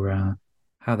 or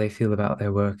how they feel about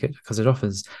their work, because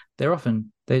they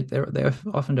often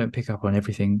don't pick up on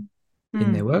everything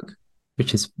in their work,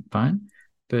 which is fine.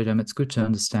 But it's good to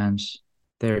understand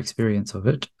their experience of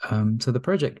it. So the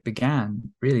project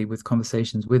began really with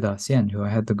conversations with Xian, who I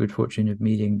had the good fortune of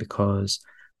meeting because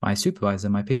my supervisor,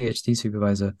 my PhD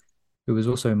supervisor, who was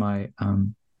also my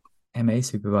MA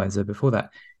supervisor before that,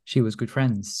 she was good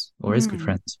friends, or is good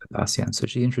friends with Xian. So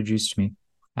she introduced me,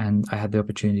 and I had the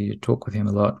opportunity to talk with him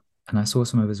a lot. And I saw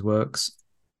some of his works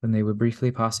when they were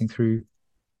briefly passing through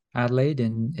Adelaide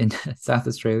in South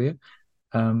Australia.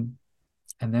 And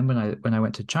then when I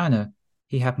went to China,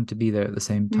 he happened to be there at the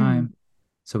same time.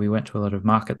 So we went to a lot of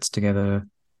markets together,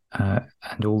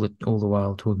 and all the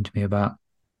while talking to me about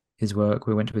his work.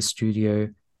 We went to his studio.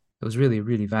 It was really,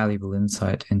 really valuable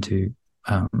insight into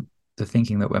the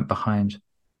thinking that went behind,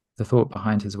 the thought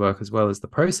behind his work, as well as the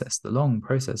long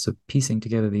process of piecing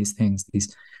together these things,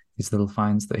 these little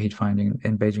finds that he'd find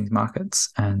in Beijing's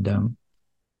markets, and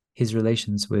his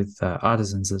relations with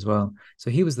artisans as well. So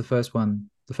he was the first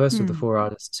of the 4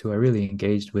 artists who I really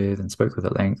engaged with and spoke with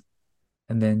at length.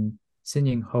 And then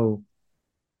Xin Ho,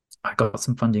 I got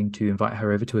some funding to invite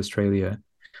her over to Australia.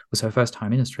 It was her first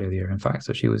time in Australia, in fact.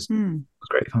 So it was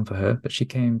great fun for her. But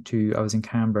I was in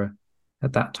Canberra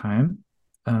at that time,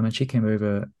 and she came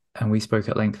over and we spoke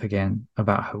at length again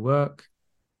about her work,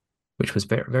 which was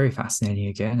very, very fascinating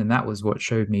again. And that was what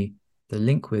showed me the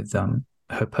link with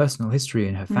her personal history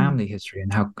and her family history,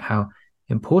 and how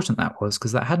important that was,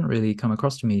 because that hadn't really come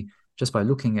across to me just by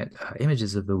looking at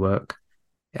images of the work,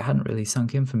 it hadn't really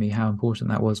sunk in for me how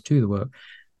important that was to the work.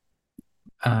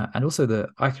 And also the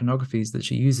iconographies that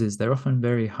she uses, they're often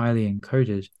very highly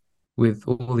encoded with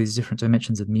all these different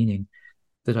dimensions of meaning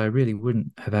that I really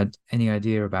wouldn't have had any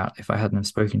idea about if I hadn't have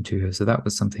spoken to her. So that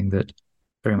was something that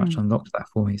very much unlocked that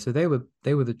for me. So they were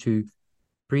the two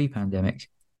pre-pandemic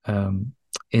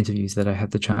interviews that I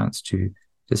had the chance to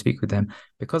speak with them.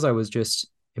 Because I was just,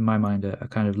 in my mind, a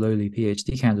kind of lowly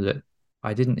PhD candidate,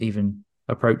 I didn't even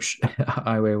approach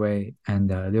Ai Weiwei and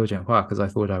Liu Jianhua because I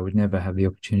thought I would never have the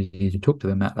opportunity to talk to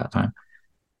them at that time.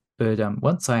 But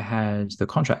once I had the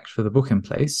contract for the book in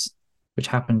place, which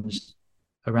happened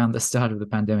around the start of the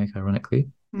pandemic, ironically,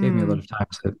 gave me a lot of time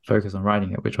to focus on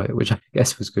writing it, which I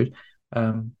guess was good.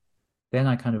 Then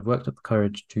I kind of worked up the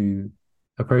courage to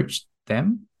approach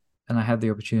them, and I had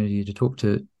the opportunity to talk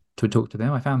to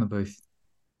them. I found them both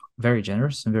very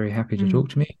generous and very happy to talk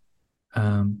to me.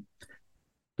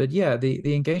 But yeah,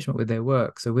 the engagement with their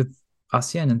work. So with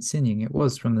Asian and Sinying, it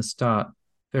was from the start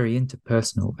very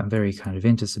interpersonal and very kind of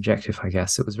intersubjective, I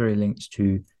guess. It was very linked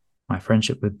to my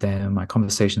friendship with them, my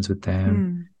conversations with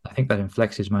them. I think that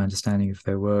inflected my understanding of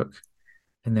their work.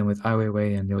 And then with Ai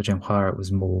Weiwei and Liu Jianhua, it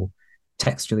was more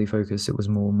textually focused. It was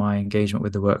more my engagement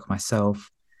with the work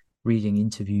myself, reading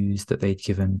interviews that they'd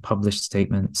given, published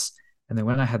statements. And then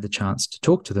when I had the chance to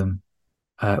talk to them,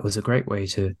 it was a great way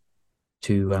to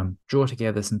draw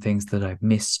together some things that I've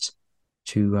missed,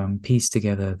 to piece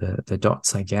together the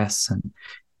dots, I guess, and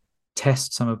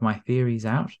test some of my theories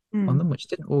out on them, which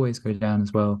didn't always go down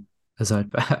as well as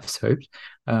I'd perhaps hoped.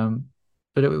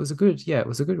 But it was a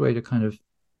good way to kind of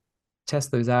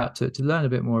test those out, to learn a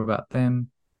bit more about them,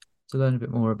 to learn a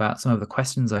bit more about some of the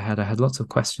questions I had. I had lots of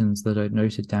questions that I'd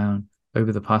noted down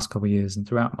over the past couple of years and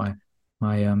throughout my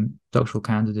doctoral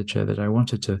candidature that I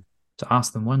wanted to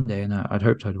ask them one day, and I'd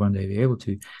hoped I'd one day be able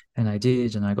to, and I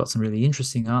did, and I got some really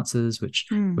interesting answers, which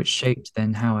shaped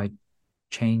then how I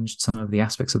changed some of the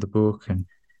aspects of the book and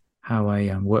how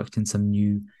I worked in some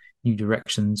new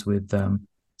directions with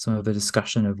some of the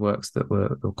discussion of works that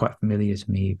were quite familiar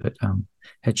to me, but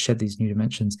had shed these new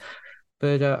dimensions.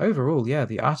 But overall, yeah,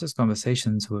 the artist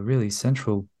conversations were really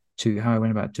central to how I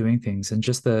went about doing things, and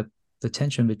just the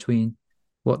tension between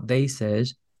what they said,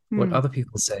 what other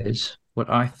people said, what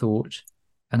I thought,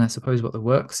 and I suppose what the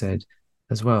work said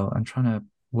as well, and trying to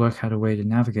work out a way to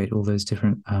navigate all those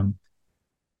different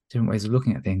ways of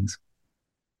looking at things.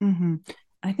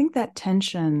 I think that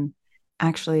tension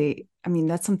actually, I mean,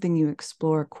 that's something you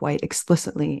explore quite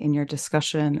explicitly in your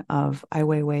discussion of Ai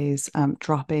Weiwei's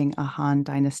dropping a Han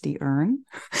Dynasty urn,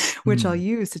 which I'll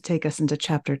use to take us into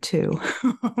chapter 2,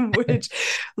 which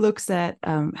looks at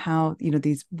how,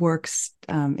 these works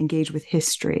engage with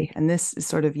history. And this is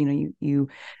sort of, you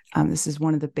this is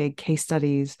one of the big case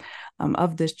studies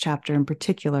of this chapter in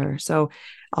particular. So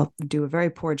I'll do a very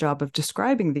poor job of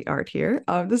describing the art here.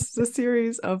 This is a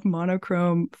series of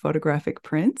monochrome photographic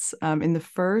prints. In the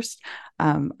first,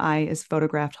 Ai is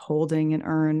photographed holding an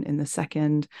urn. In the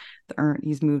second, the urn,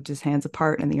 he's moved his hands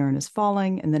apart and the urn is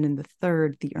falling. And then in the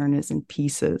third, the urn is in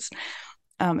pieces.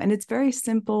 And it's very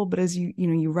simple, but as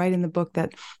you write in the book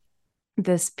that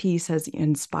this piece has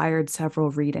inspired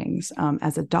several readings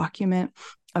as a document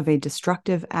of a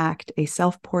destructive act, a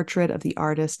self-portrait of the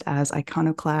artist as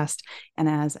iconoclast, and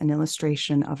as an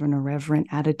illustration of an irreverent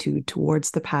attitude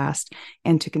towards the past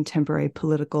and to contemporary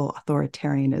political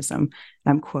authoritarianism.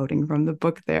 I'm quoting from the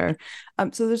book there.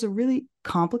 So there's a really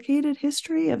complicated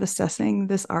history of assessing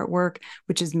this artwork,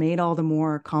 which is made all the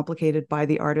more complicated by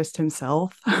the artist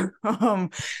himself.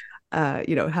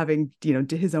 Having,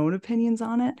 his own opinions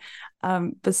on it.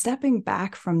 But stepping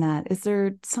back from that, is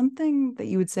there something that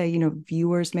you would say,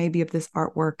 viewers maybe of this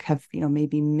artwork have,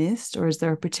 maybe missed, or is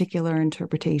there a particular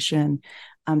interpretation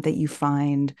that you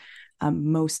find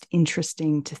most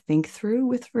interesting to think through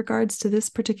with regards to this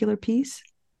particular piece?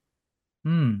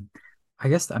 I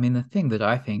guess, the thing that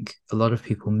I think a lot of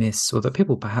people miss, or that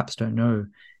people perhaps don't know,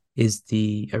 is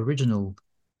the original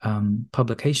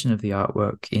publication of the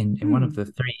artwork in one of the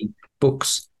 3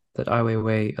 books that Ai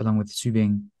Weiwei, along with Xu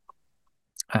Bing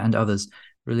and others,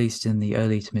 released in the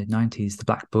early to mid 90s, the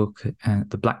black book, and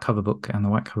the black cover book, and the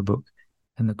white cover book,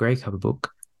 and the grey cover book.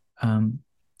 And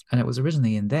it was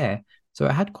originally in there. So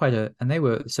it had and they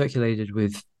were circulated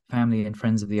with family and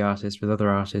friends of the artist, with other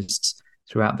artists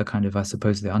throughout the kind of, I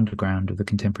suppose, the underground of the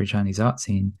contemporary Chinese art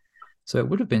scene. So it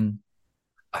would have been,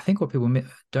 I think what people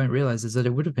don't realize is that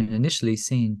it would have been initially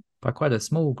seen by quite a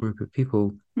small group of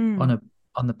people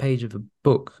on the page of a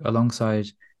book, alongside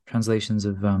translations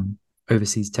of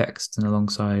overseas texts and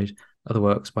alongside other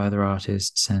works by other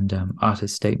artists and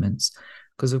artist statements.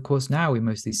 Because of course now we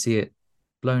mostly see it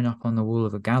blown up on the wall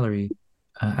of a gallery,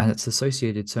 and it's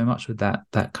associated so much with that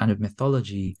kind of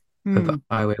mythology of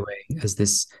Ai Weiwei as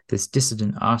this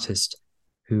dissident artist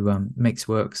who makes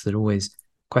works that always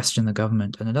question the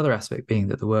government. And another aspect being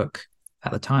that the work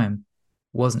at the time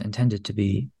wasn't intended to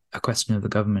be a question of the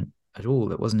government at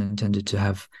all. It wasn't intended to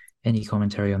have any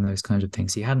commentary on those kinds of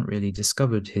things. He hadn't really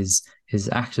discovered his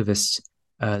activist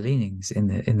leanings in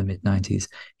the mid-90s.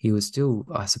 He was still,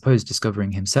 I suppose,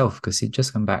 discovering himself, because he'd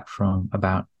just come back from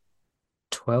about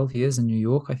 12 years in New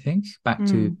York, I think, back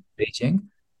to Beijing.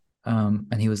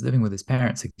 And he was living with his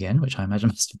parents again, which I imagine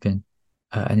must have been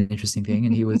an interesting thing.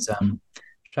 And he was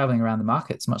traveling around the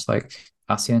markets, much like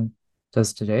Asian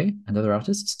does today and other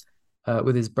artists,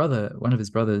 with his brother, one of his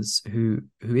brothers, who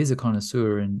is a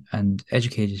connoisseur and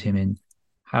educated him in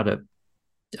how to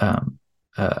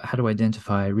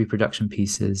identify reproduction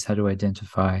pieces, how to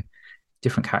identify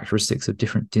different characteristics of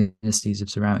different dynasties of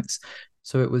ceramics.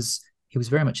 So he was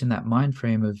very much in that mind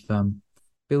frame of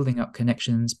building up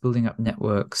connections, building up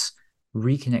networks,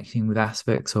 reconnecting with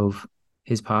aspects of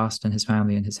his past and his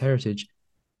family and his heritage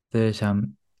that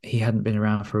he hadn't been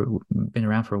around for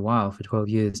a while, for 12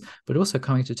 years, but also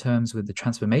coming to terms with the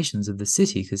transformations of the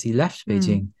city, because he left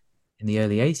Beijing in the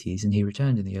early 80s and he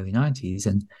returned in the early 90s.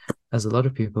 And as a lot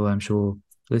of people, I'm sure,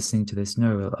 listening to this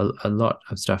know, a lot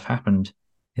of stuff happened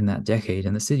in that decade,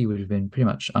 and the city would have been pretty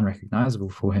much unrecognizable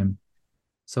for him.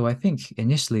 So I think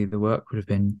initially the work would have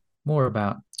been more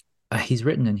about, he's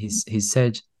written and he's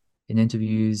said in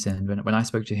interviews, and when I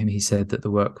spoke to him, he said that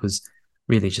the work was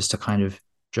really just a kind of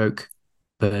joke.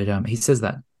 But he says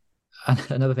that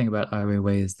another thing about Ai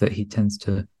Weiwei is that he tends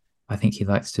to, I think he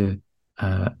likes to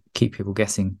keep people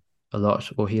guessing a lot,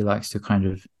 or he likes to kind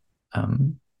of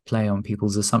play on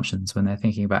people's assumptions when they're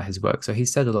thinking about his work. So he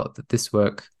said a lot that this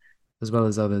work, as well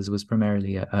as others, was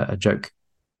primarily a joke,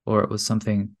 or it was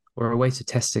something, or a way to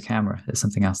test a camera. There's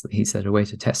something else that he said, a way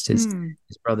to test his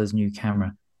brother's new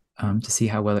camera to see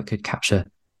how well it could capture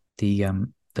the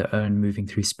urn moving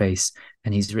through space.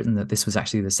 And he's written that this was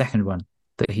actually the second one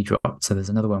that he dropped. So there's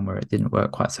another one where it didn't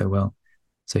work quite so well.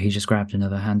 So he just grabbed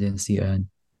another Han Dynasty urn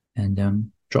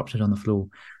and dropped it on the floor.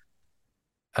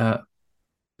 But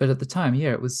at the time,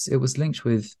 yeah, it was linked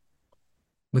with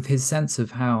his sense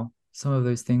of how some of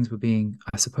those things were being,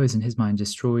 I suppose, in his mind,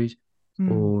 destroyed,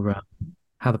 or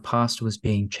how the past was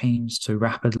being changed so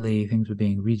rapidly. Things were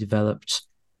being redeveloped.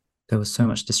 There was so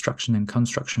much destruction and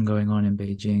construction going on in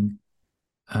Beijing.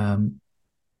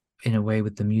 In a way,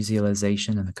 with the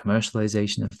musealization and the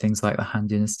commercialization of things like the Han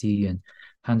Dynasty and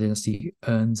Han Dynasty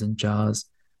urns and jars.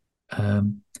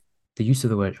 The use of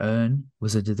the word urn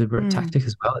was a deliberate tactic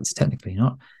as well. It's technically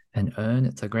not an urn,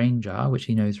 it's a grain jar, which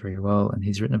he knows very well and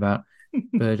he's written about.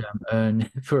 But urn,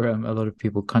 for a lot of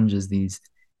people, conjures these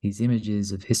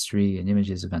images of history and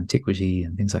images of antiquity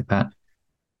and things like that.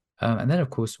 And then,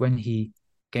 of course, when he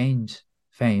gained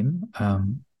fame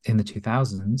in the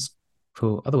 2000s,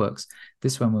 for other works,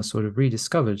 this one was sort of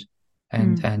rediscovered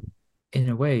and in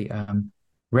a way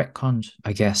retconned,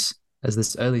 I guess, as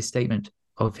this early statement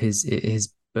of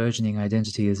his burgeoning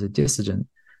identity as a dissident.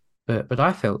 But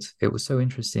I felt it was so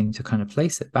interesting to kind of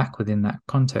place it back within that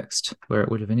context where it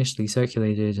would have initially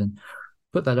circulated, and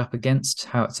put that up against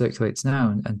how it circulates now,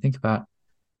 and think about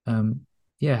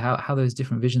how those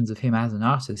different visions of him as an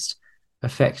artist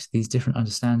affect these different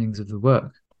understandings of the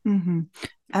work.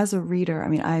 As a reader, I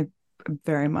mean, I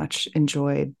very much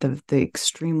enjoyed the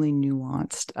extremely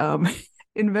nuanced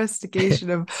investigation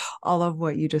of all of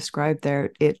what you described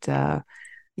there.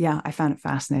 I found it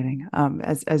fascinating.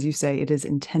 As you say, it is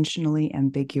intentionally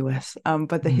ambiguous,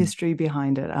 but the history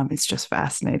behind it, it's just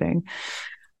fascinating.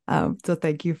 So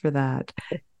thank you for that.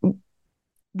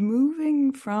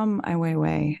 Moving from Ai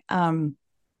Weiwei, I want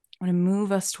to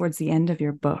move us towards the end of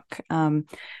your book. And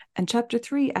chapter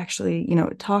 3, actually,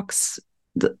 it talks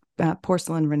the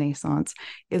Porcelain Renaissance.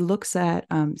 It looks at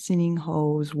Sining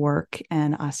Ho's work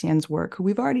and Asian's work, who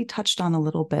we've already touched on a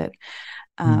little bit.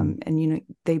 And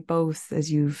they both,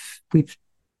 as we've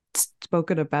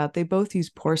spoken about, they both use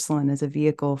porcelain as a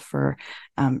vehicle for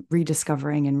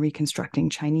rediscovering and reconstructing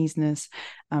Chineseness,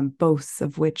 both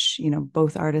of which,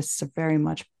 both artists are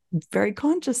very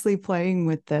consciously playing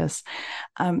with this.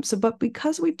 But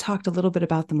because we've talked a little bit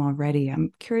about them already,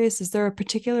 I'm curious, is there a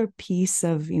particular piece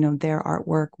of, their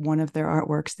artwork, one of their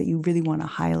artworks that you really want to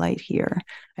highlight here?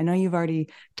 I know you've already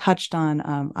touched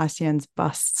on Asian's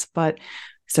busts, but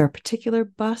is there a particular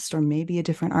bust or maybe a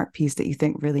different art piece that you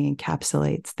think really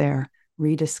encapsulates their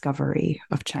rediscovery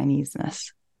of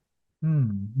Chineseness?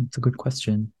 That's a good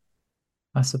question.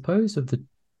 I suppose of the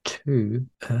two,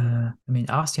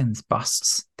 Asian's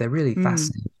busts, they're really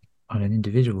fascinating on an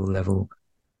individual level.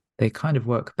 they kind of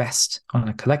work best on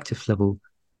a collective level.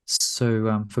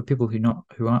 So for people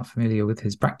who aren't familiar with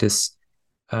his practice,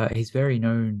 he's very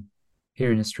known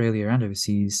here in Australia and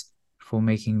overseas for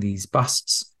making these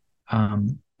busts,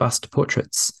 bust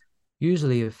portraits,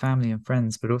 usually of family and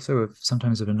friends, but also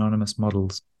sometimes of anonymous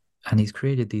models. And he's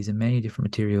created these in many different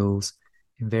materials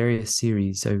in various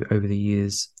series over the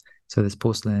years. So there's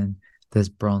porcelain, there's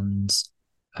bronze.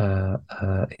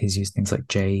 He's used things like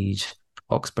jade,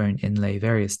 oxbone inlay,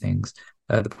 various things.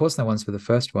 The porcelain ones were the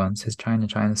first ones, his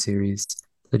China series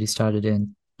that he started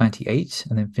in 98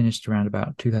 and then finished around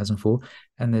about 2004.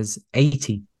 And there's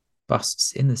 80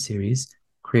 busts in the series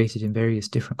created in various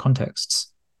different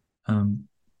contexts,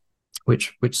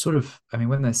 which sort of, I mean,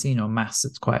 when they're seen en masse,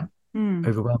 it's quite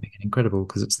overwhelming and incredible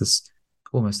because it's this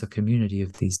almost a community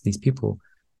of these people.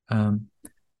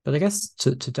 But I guess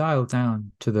to dial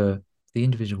down to the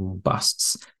individual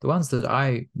busts, the ones that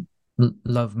I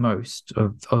love most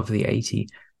of the 80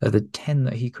 are the 10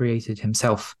 that he created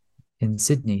himself in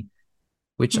Sydney,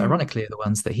 which ironically are the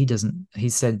ones that he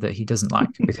said that he doesn't like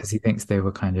because he thinks they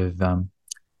were kind of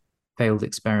failed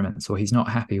experiments, or he's not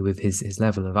happy with his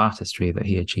level of artistry that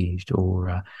he achieved,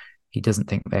 or he doesn't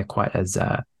think they're quite as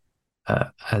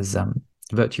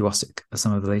virtuosic as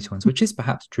some of the later ones, which is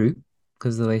perhaps true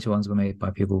because the later ones were made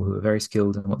by people who were very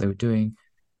skilled in what they were doing.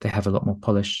 They have a lot more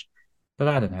polish. But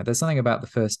I don't know, there's something about the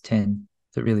first 10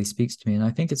 that really speaks to me. And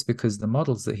I think it's because the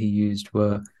models that he used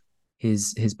were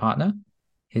his partner,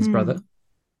 his brother,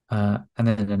 and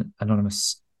then an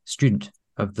anonymous student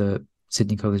of the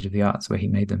Sydney College of the Arts where he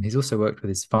made them. He's also worked with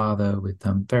his father, with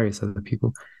various other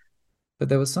people. But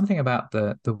there was something about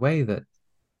the way that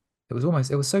it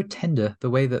was so tender, the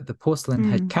way that the porcelain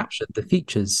had captured the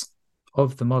features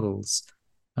of the models.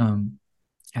 And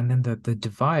then the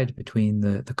divide between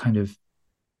the kind of,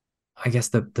 I guess,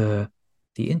 the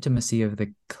intimacy of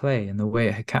the clay and the way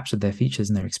it had captured their features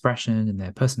and their expression and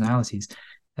their personalities,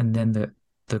 and then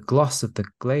the gloss of the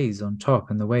glaze on top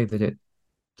and the way that it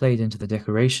played into the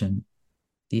decoration,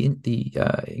 the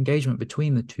engagement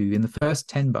between the two. In the first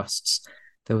 10 busts,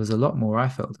 there was I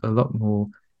felt a lot more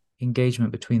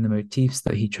engagement between the motifs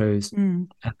that he chose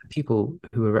and the people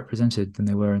who were represented than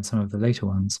there were in some of the later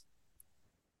ones.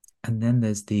 And then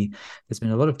there's been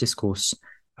a lot of discourse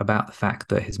about the fact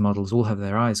that his models all have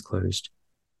their eyes closed,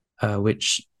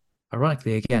 which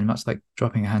ironically, again, much like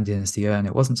dropping a hand into the urn,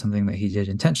 it wasn't something that he did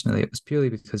intentionally. It was purely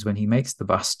because when he makes the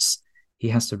busts, he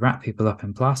has to wrap people up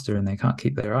in plaster and they can't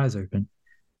keep their eyes open.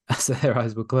 So their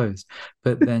eyes were closed.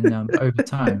 But then over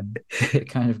time, it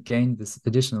kind of gained this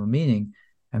additional meaning,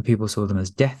 and people saw them as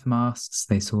death masks.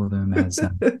 They saw them as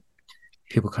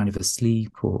people kind of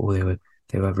asleep, or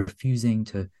they were refusing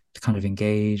to kind of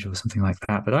engage or something like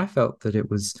that. But I felt that it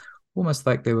was almost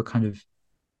like they were kind of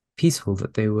peaceful,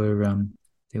 that they were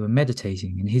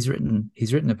meditating. And he's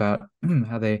written about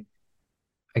how they,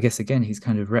 I guess, again, he's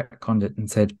kind of retconned it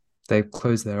and said they've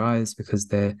closed their eyes because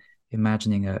they're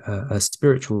imagining a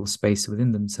spiritual space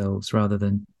within themselves rather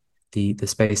than the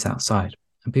space outside.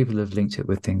 And people have linked it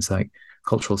with things like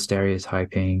cultural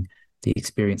stereotyping, the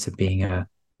experience of being a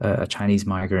Chinese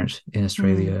migrant in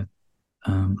Australia.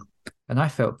 And I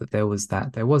felt that there was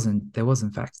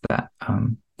in fact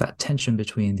that tension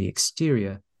between the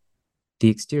exterior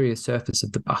surface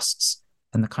of the busts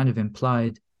and the kind of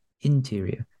implied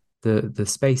interior, the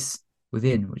space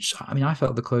within, which, I mean, I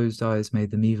felt the closed eyes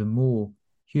made them even more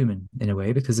human in a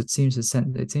way, because it seemed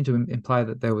to imply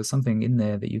that there was something in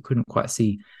there that you couldn't quite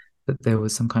see, that there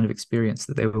was some kind of experience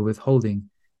that they were withholding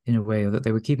in a way, or that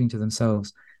they were keeping to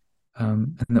themselves,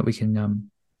 and that we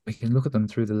can look at them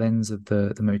through the lens of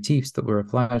the motifs that were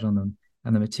applied on them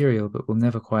and the material, but we'll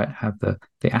never quite have the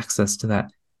access to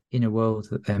that inner world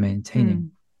that they're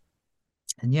maintaining.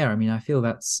 And yeah, I mean, I feel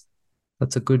that's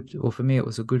a good, or for me, it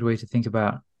was a good way to think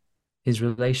about his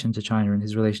relation to China and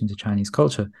his relation to Chinese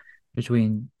culture,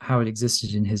 between how it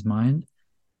existed in his mind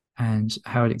and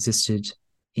how it existed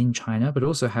in China, but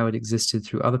also how it existed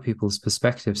through other people's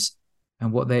perspectives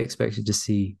and what they expected to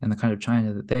see and the kind of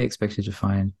China that they expected to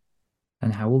find,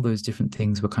 and how all those different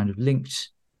things were kind of linked,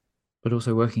 but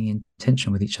also working in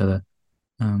tension with each other,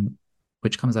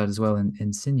 which comes out as well in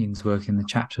Xin Ying's work in the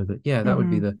chapter. But yeah, that would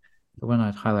be the one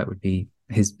I'd highlight, would be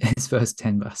his first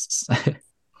 10 busts.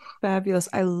 Fabulous.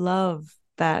 I love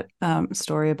that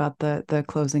story about the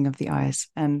closing of the eyes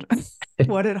and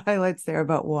what it highlights there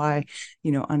about why,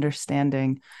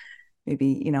 understanding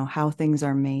maybe, how things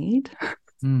are made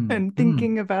and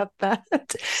thinking about that,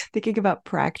 thinking about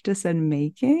practice and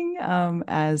making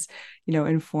as,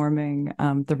 informing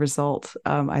the result.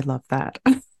 I love that.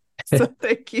 So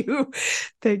thank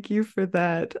you for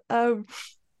that.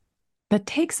 That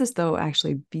takes us, though,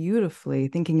 actually beautifully,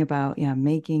 thinking about,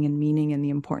 making and meaning and the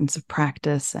importance of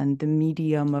practice and the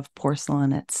medium of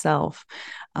porcelain itself,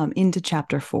 into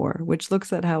chapter 4, which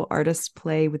looks at how artists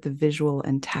play with the visual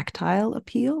and tactile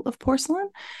appeal of porcelain.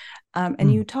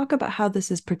 And you talk about how this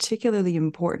is particularly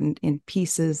important in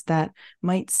pieces that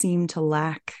might seem to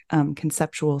lack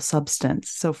conceptual substance.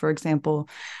 So, for example,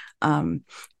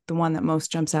 the one that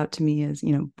most jumps out to me is,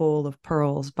 Bowl of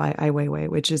Pearls by Ai Weiwei,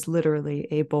 which is literally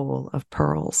a bowl of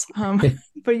pearls.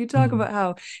 But you talk about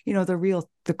how,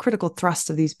 the critical thrust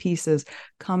of these pieces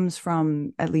comes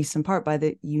from, at least in part, by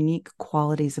the unique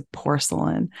qualities of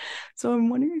porcelain. So I'm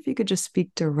wondering if you could just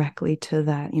speak directly to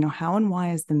that. How and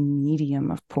why is the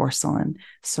medium of porcelain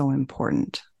so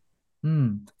important?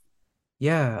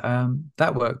 Yeah,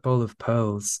 that work, Bowl of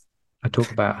Pearls, I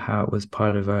talk about how it was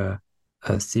part of a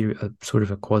series, a sort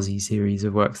of a quasi series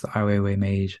of works that Ai Weiwei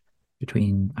made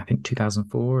between, I think,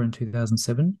 2004 and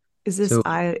 2007. Is this So,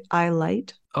 I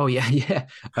light? oh yeah, yeah.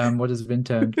 What has been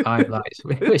termed "eye light,"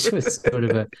 which was sort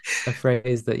of a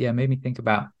phrase that made me think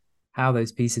about how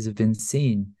those pieces have been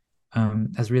seen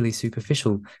as really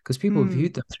superficial, because people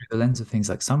viewed them through the lens of things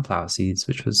like sunflower seeds,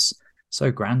 which was so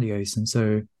grandiose and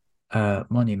so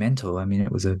monumental. I mean,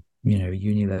 it was a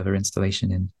Unilever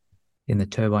installation in the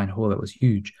turbine hall. It was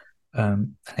huge,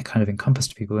 and it kind of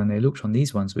encompassed people. And they looked on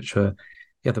these ones, which were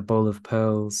the bowl of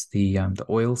pearls, the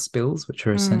oil spills, which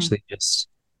are essentially just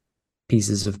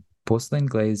pieces of porcelain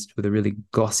glazed with a really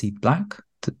glossy black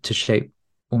to shape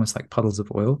almost like puddles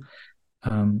of oil.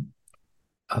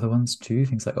 Other ones too,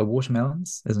 things like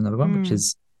watermelons. There's another one, which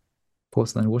is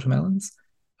porcelain watermelons.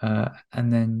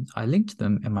 And then I linked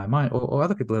them in my mind, or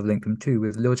other people have linked them too,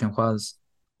 with Liu Jianhua's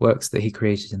works that he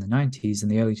created in the 90s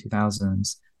and the early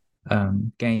 2000s,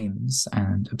 games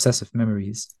and obsessive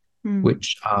memories,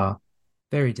 which are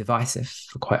very divisive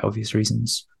for quite obvious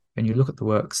reasons. When you look at the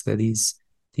works, they're these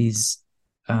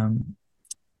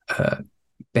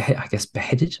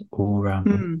beheaded or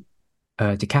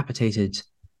decapitated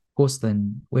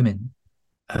porcelain women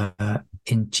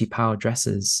in qipao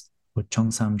dresses or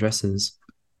cheongsam dresses,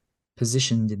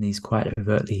 positioned in these quite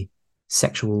overtly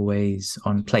sexual ways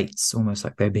on plates, almost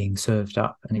like they're being served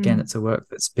up. And again, it's a work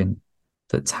that's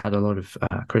had a lot of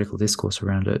critical discourse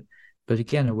around it, but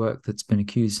again, a work that's been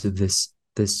accused of this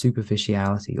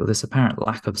superficiality or this apparent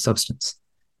lack of substance.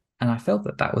 And I felt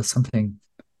that was something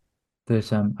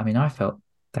that I felt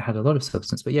that had a lot of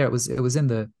substance, but it was in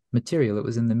the material, it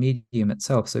was in the medium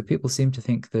itself. So people seem to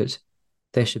think that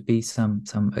there should be some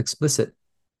explicit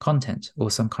content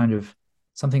or some kind of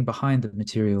something behind the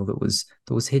material that was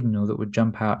hidden or that would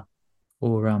jump out,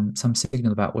 or some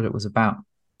signal about what it was about.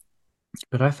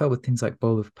 But I felt with things like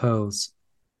Bowl of Pearls,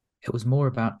 it was more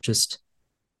about just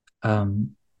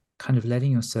kind of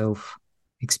letting yourself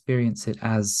experience it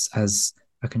as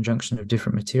a conjunction of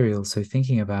different materials. So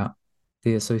thinking about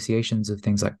the associations of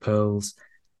things like pearls,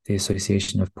 the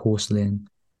association of porcelain,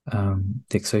 the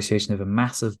association of a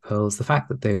mass of pearls, the fact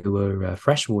that they were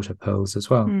freshwater pearls as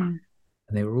well, and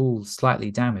they were all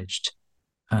slightly damaged,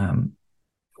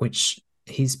 which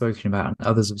he's spoken about and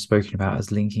others have spoken about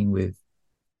as linking with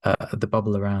the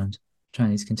bubble around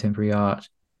Chinese contemporary art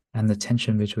and the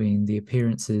tension between the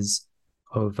appearances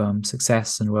of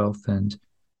success and wealth and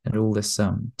all this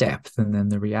depth, and then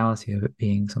the reality of it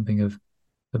being something of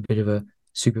a bit of a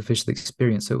superficial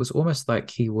experience. So it was almost like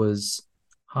he was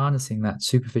harnessing that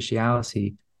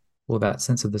superficiality or that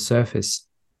sense of the surface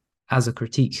as a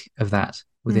critique of that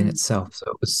within itself.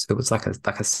 So it was like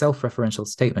a self-referential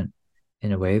statement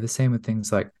in a way. The same with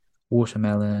things like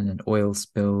watermelon and oil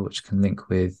spill, which can link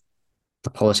with the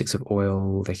politics of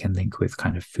oil. They can link with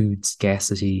kind of food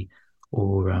scarcity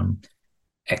or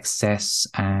excess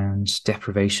and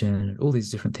deprivation, all these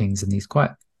different things, and these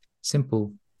quite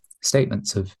simple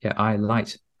statements of I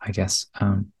light, I guess,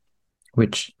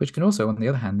 which can also, on the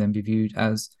other hand, then be viewed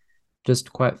as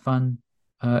just quite fun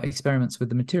experiments with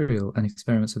the material and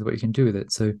experiments with what you can do with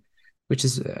it. So, which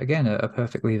is again a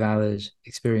perfectly valid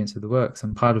experience of the works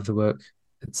and part of the work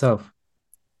itself.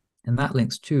 And that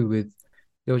links too with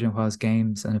Liu Jianhua's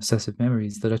games and obsessive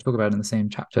memories that I talk about in the same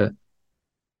chapter,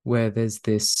 where there's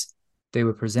this. They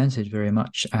were presented very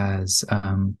much as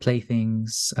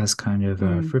playthings, as kind of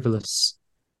a frivolous,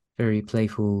 very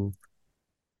playful,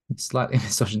 slightly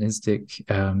misogynistic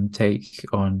take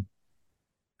on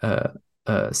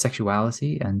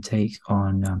sexuality and take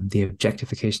on the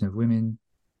objectification of women.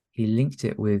 He linked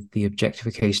it with the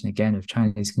objectification again of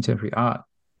Chinese contemporary art,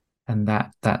 and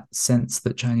that sense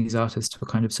that Chinese artists were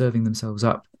kind of serving themselves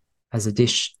up as a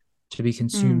dish to be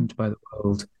consumed by the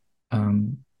world.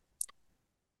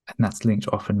 And that's linked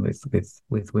often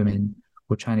with women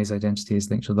Chinese identity is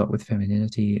linked a lot with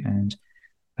femininity and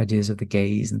ideas of the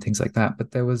gaze and things like that.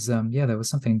 But there was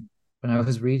something when I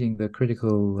was reading the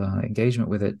critical engagement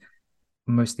with it,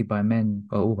 mostly by men,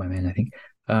 well, all by men, I think.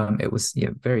 It was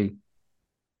very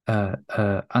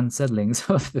unsettling,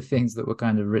 some of the things that were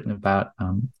kind of written about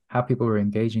how people were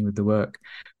engaging with the work.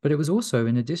 But it was also,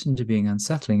 in addition to being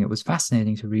unsettling, it was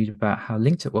fascinating to read about how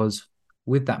linked it was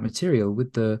with that material,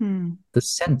 with the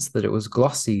sense that it was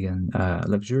glossy and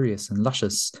luxurious and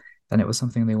luscious, and it was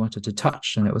something they wanted to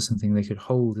touch, and it was something they could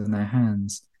hold in their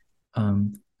hands,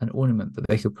 an ornament that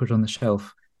they could put on the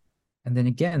shelf. And then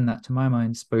again, that to my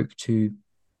mind spoke to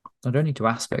not only to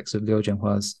aspects of Liu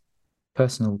Jianhua's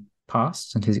personal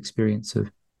past and his experience of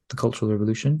the Cultural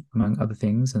Revolution, among other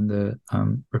things, and the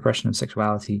repression of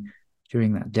sexuality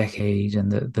during that decade,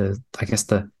 and the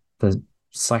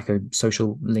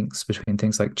psychosocial links between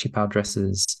things like qipao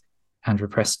dresses and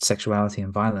repressed sexuality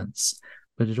and violence.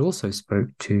 But it also spoke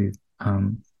to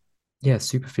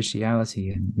superficiality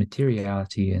and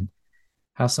materiality, and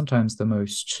how sometimes the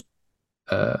most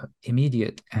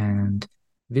immediate and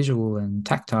visual and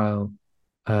tactile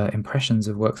impressions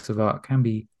of works of art can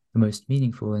be the most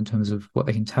meaningful in terms of what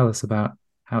they can tell us about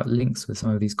how it links with some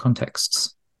of these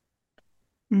contexts.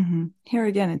 Mm-hmm. Here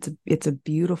again, it's a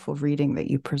beautiful reading that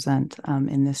you present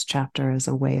in this chapter as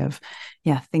a way of,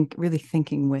 really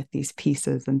thinking with these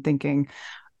pieces and thinking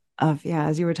of,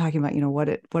 as you were talking about,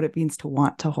 what it means to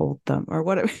want to hold them, or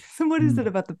what is it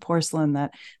about the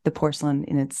porcelain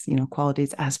in its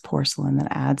qualities as porcelain that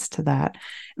adds to that.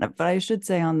 But I should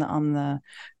say on the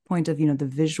point of the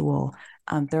visual,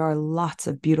 there are lots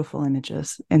of beautiful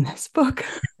images in this book.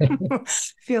 I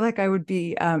feel like I would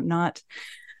be not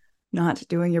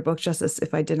doing your book justice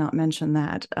if I did not mention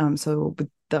that. So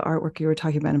the artwork you were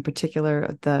talking about in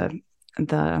particular, the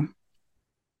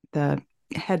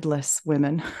headless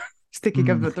women, thinking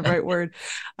of the right word.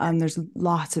 There's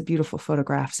lots of beautiful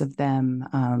photographs of them,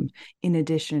 in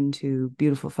addition to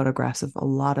beautiful photographs of a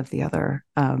lot of the other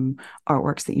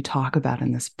artworks that you talk about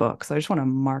in this book. So I just want to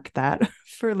mark that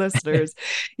for listeners,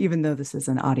 even though this is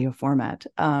an audio format.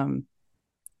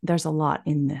 There's a lot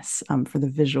in this for the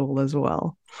visual as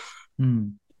well.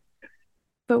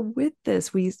 But with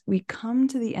this, we come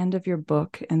to the end of your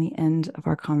book and the end of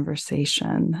our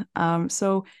conversation.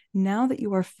 So now that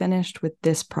you are finished with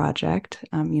this project,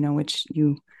 which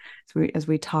as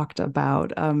we talked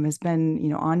about, has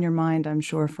been, on your mind, I'm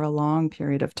sure, for a long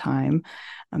period of time,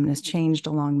 and has changed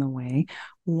along the way.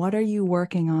 What are you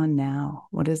working on now?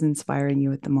 What is inspiring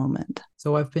you at the moment?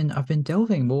 So I've been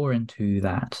delving more into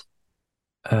that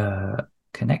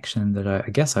connection that I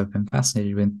guess I've been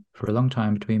fascinated with for a long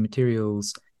time between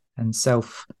materials and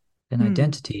self and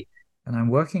identity. And I'm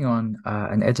working on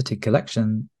an edited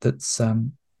collection that's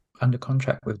under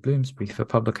contract with Bloomsbury for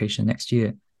publication next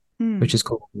year, which is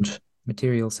called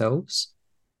Material Selves,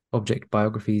 Object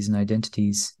Biographies and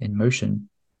Identities in Motion.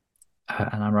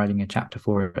 And I'm writing a chapter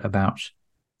for it about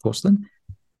porcelain,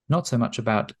 not so much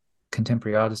about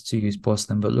contemporary artists who use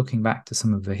porcelain, but looking back to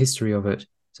some of the history of it.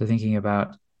 So thinking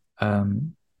about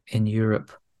in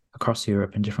Europe, across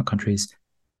Europe in different countries,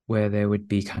 where there would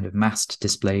be kind of massed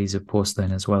displays of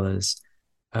porcelain, as well as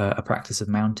a practice of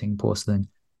mounting porcelain,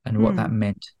 and what that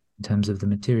meant in terms of the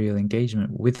material engagement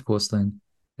with porcelain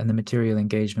and the material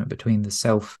engagement between the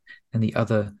self and the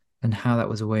other, and how that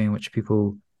was a way in which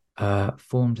people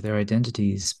formed their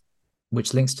identities,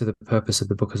 which links to the purpose of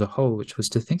the book as a whole, which was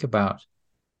to think about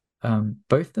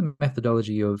both the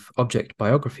methodology of object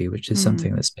biography, which is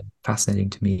something that's been fascinating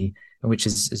to me, and which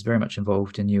is very much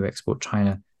involved in New Export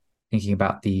China, thinking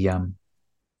about the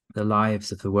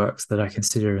lives of the works that I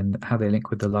consider and how they link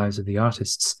with the lives of the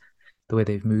artists, the way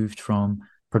they've moved from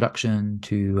production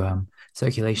to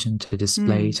circulation to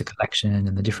display to collection,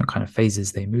 and the different kind of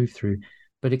phases they move through,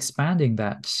 but expanding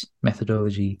that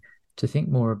methodology to think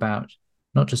more about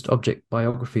not just object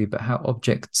biography, but how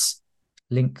objects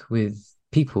link with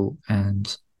people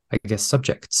and, I guess,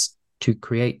 subjects to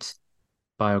create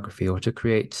biography or to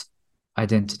create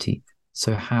identity.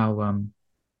 So how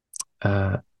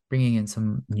bringing in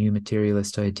some new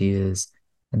materialist ideas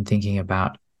and thinking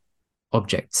about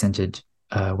object-centered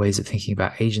ways of thinking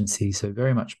about agency. So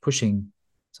very much pushing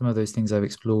some of those things I've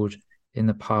explored in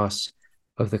the past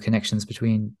of the connections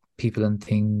between people and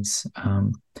things.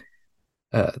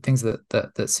 Things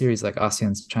that series like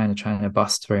ASEAN's China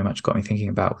Bust very much got me thinking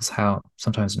about was how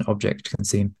sometimes an object can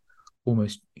seem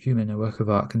almost human, a work of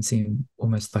art can seem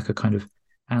almost like a kind of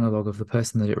analog of the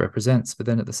person that it represents, but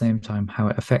then at the same time how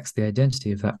it affects the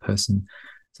identity of that person.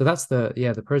 So that's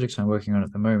the project I'm working on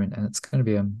at the moment, and it's going to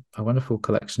be a wonderful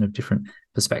collection of different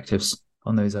perspectives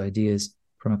on those ideas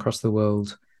from across the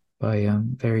world, by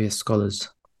various scholars.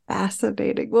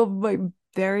 Fascinating. Well, my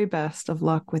very best of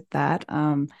luck with that.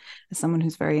 As someone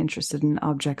who's very interested in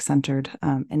object-centered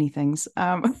anythings.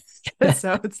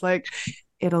 So it's like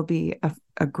it'll be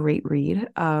a great read.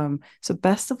 So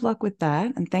best of luck with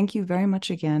that. And thank you very much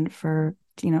again for,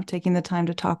 taking the time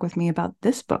to talk with me about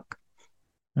this book.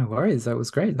 No worries. That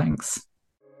was great. Thanks.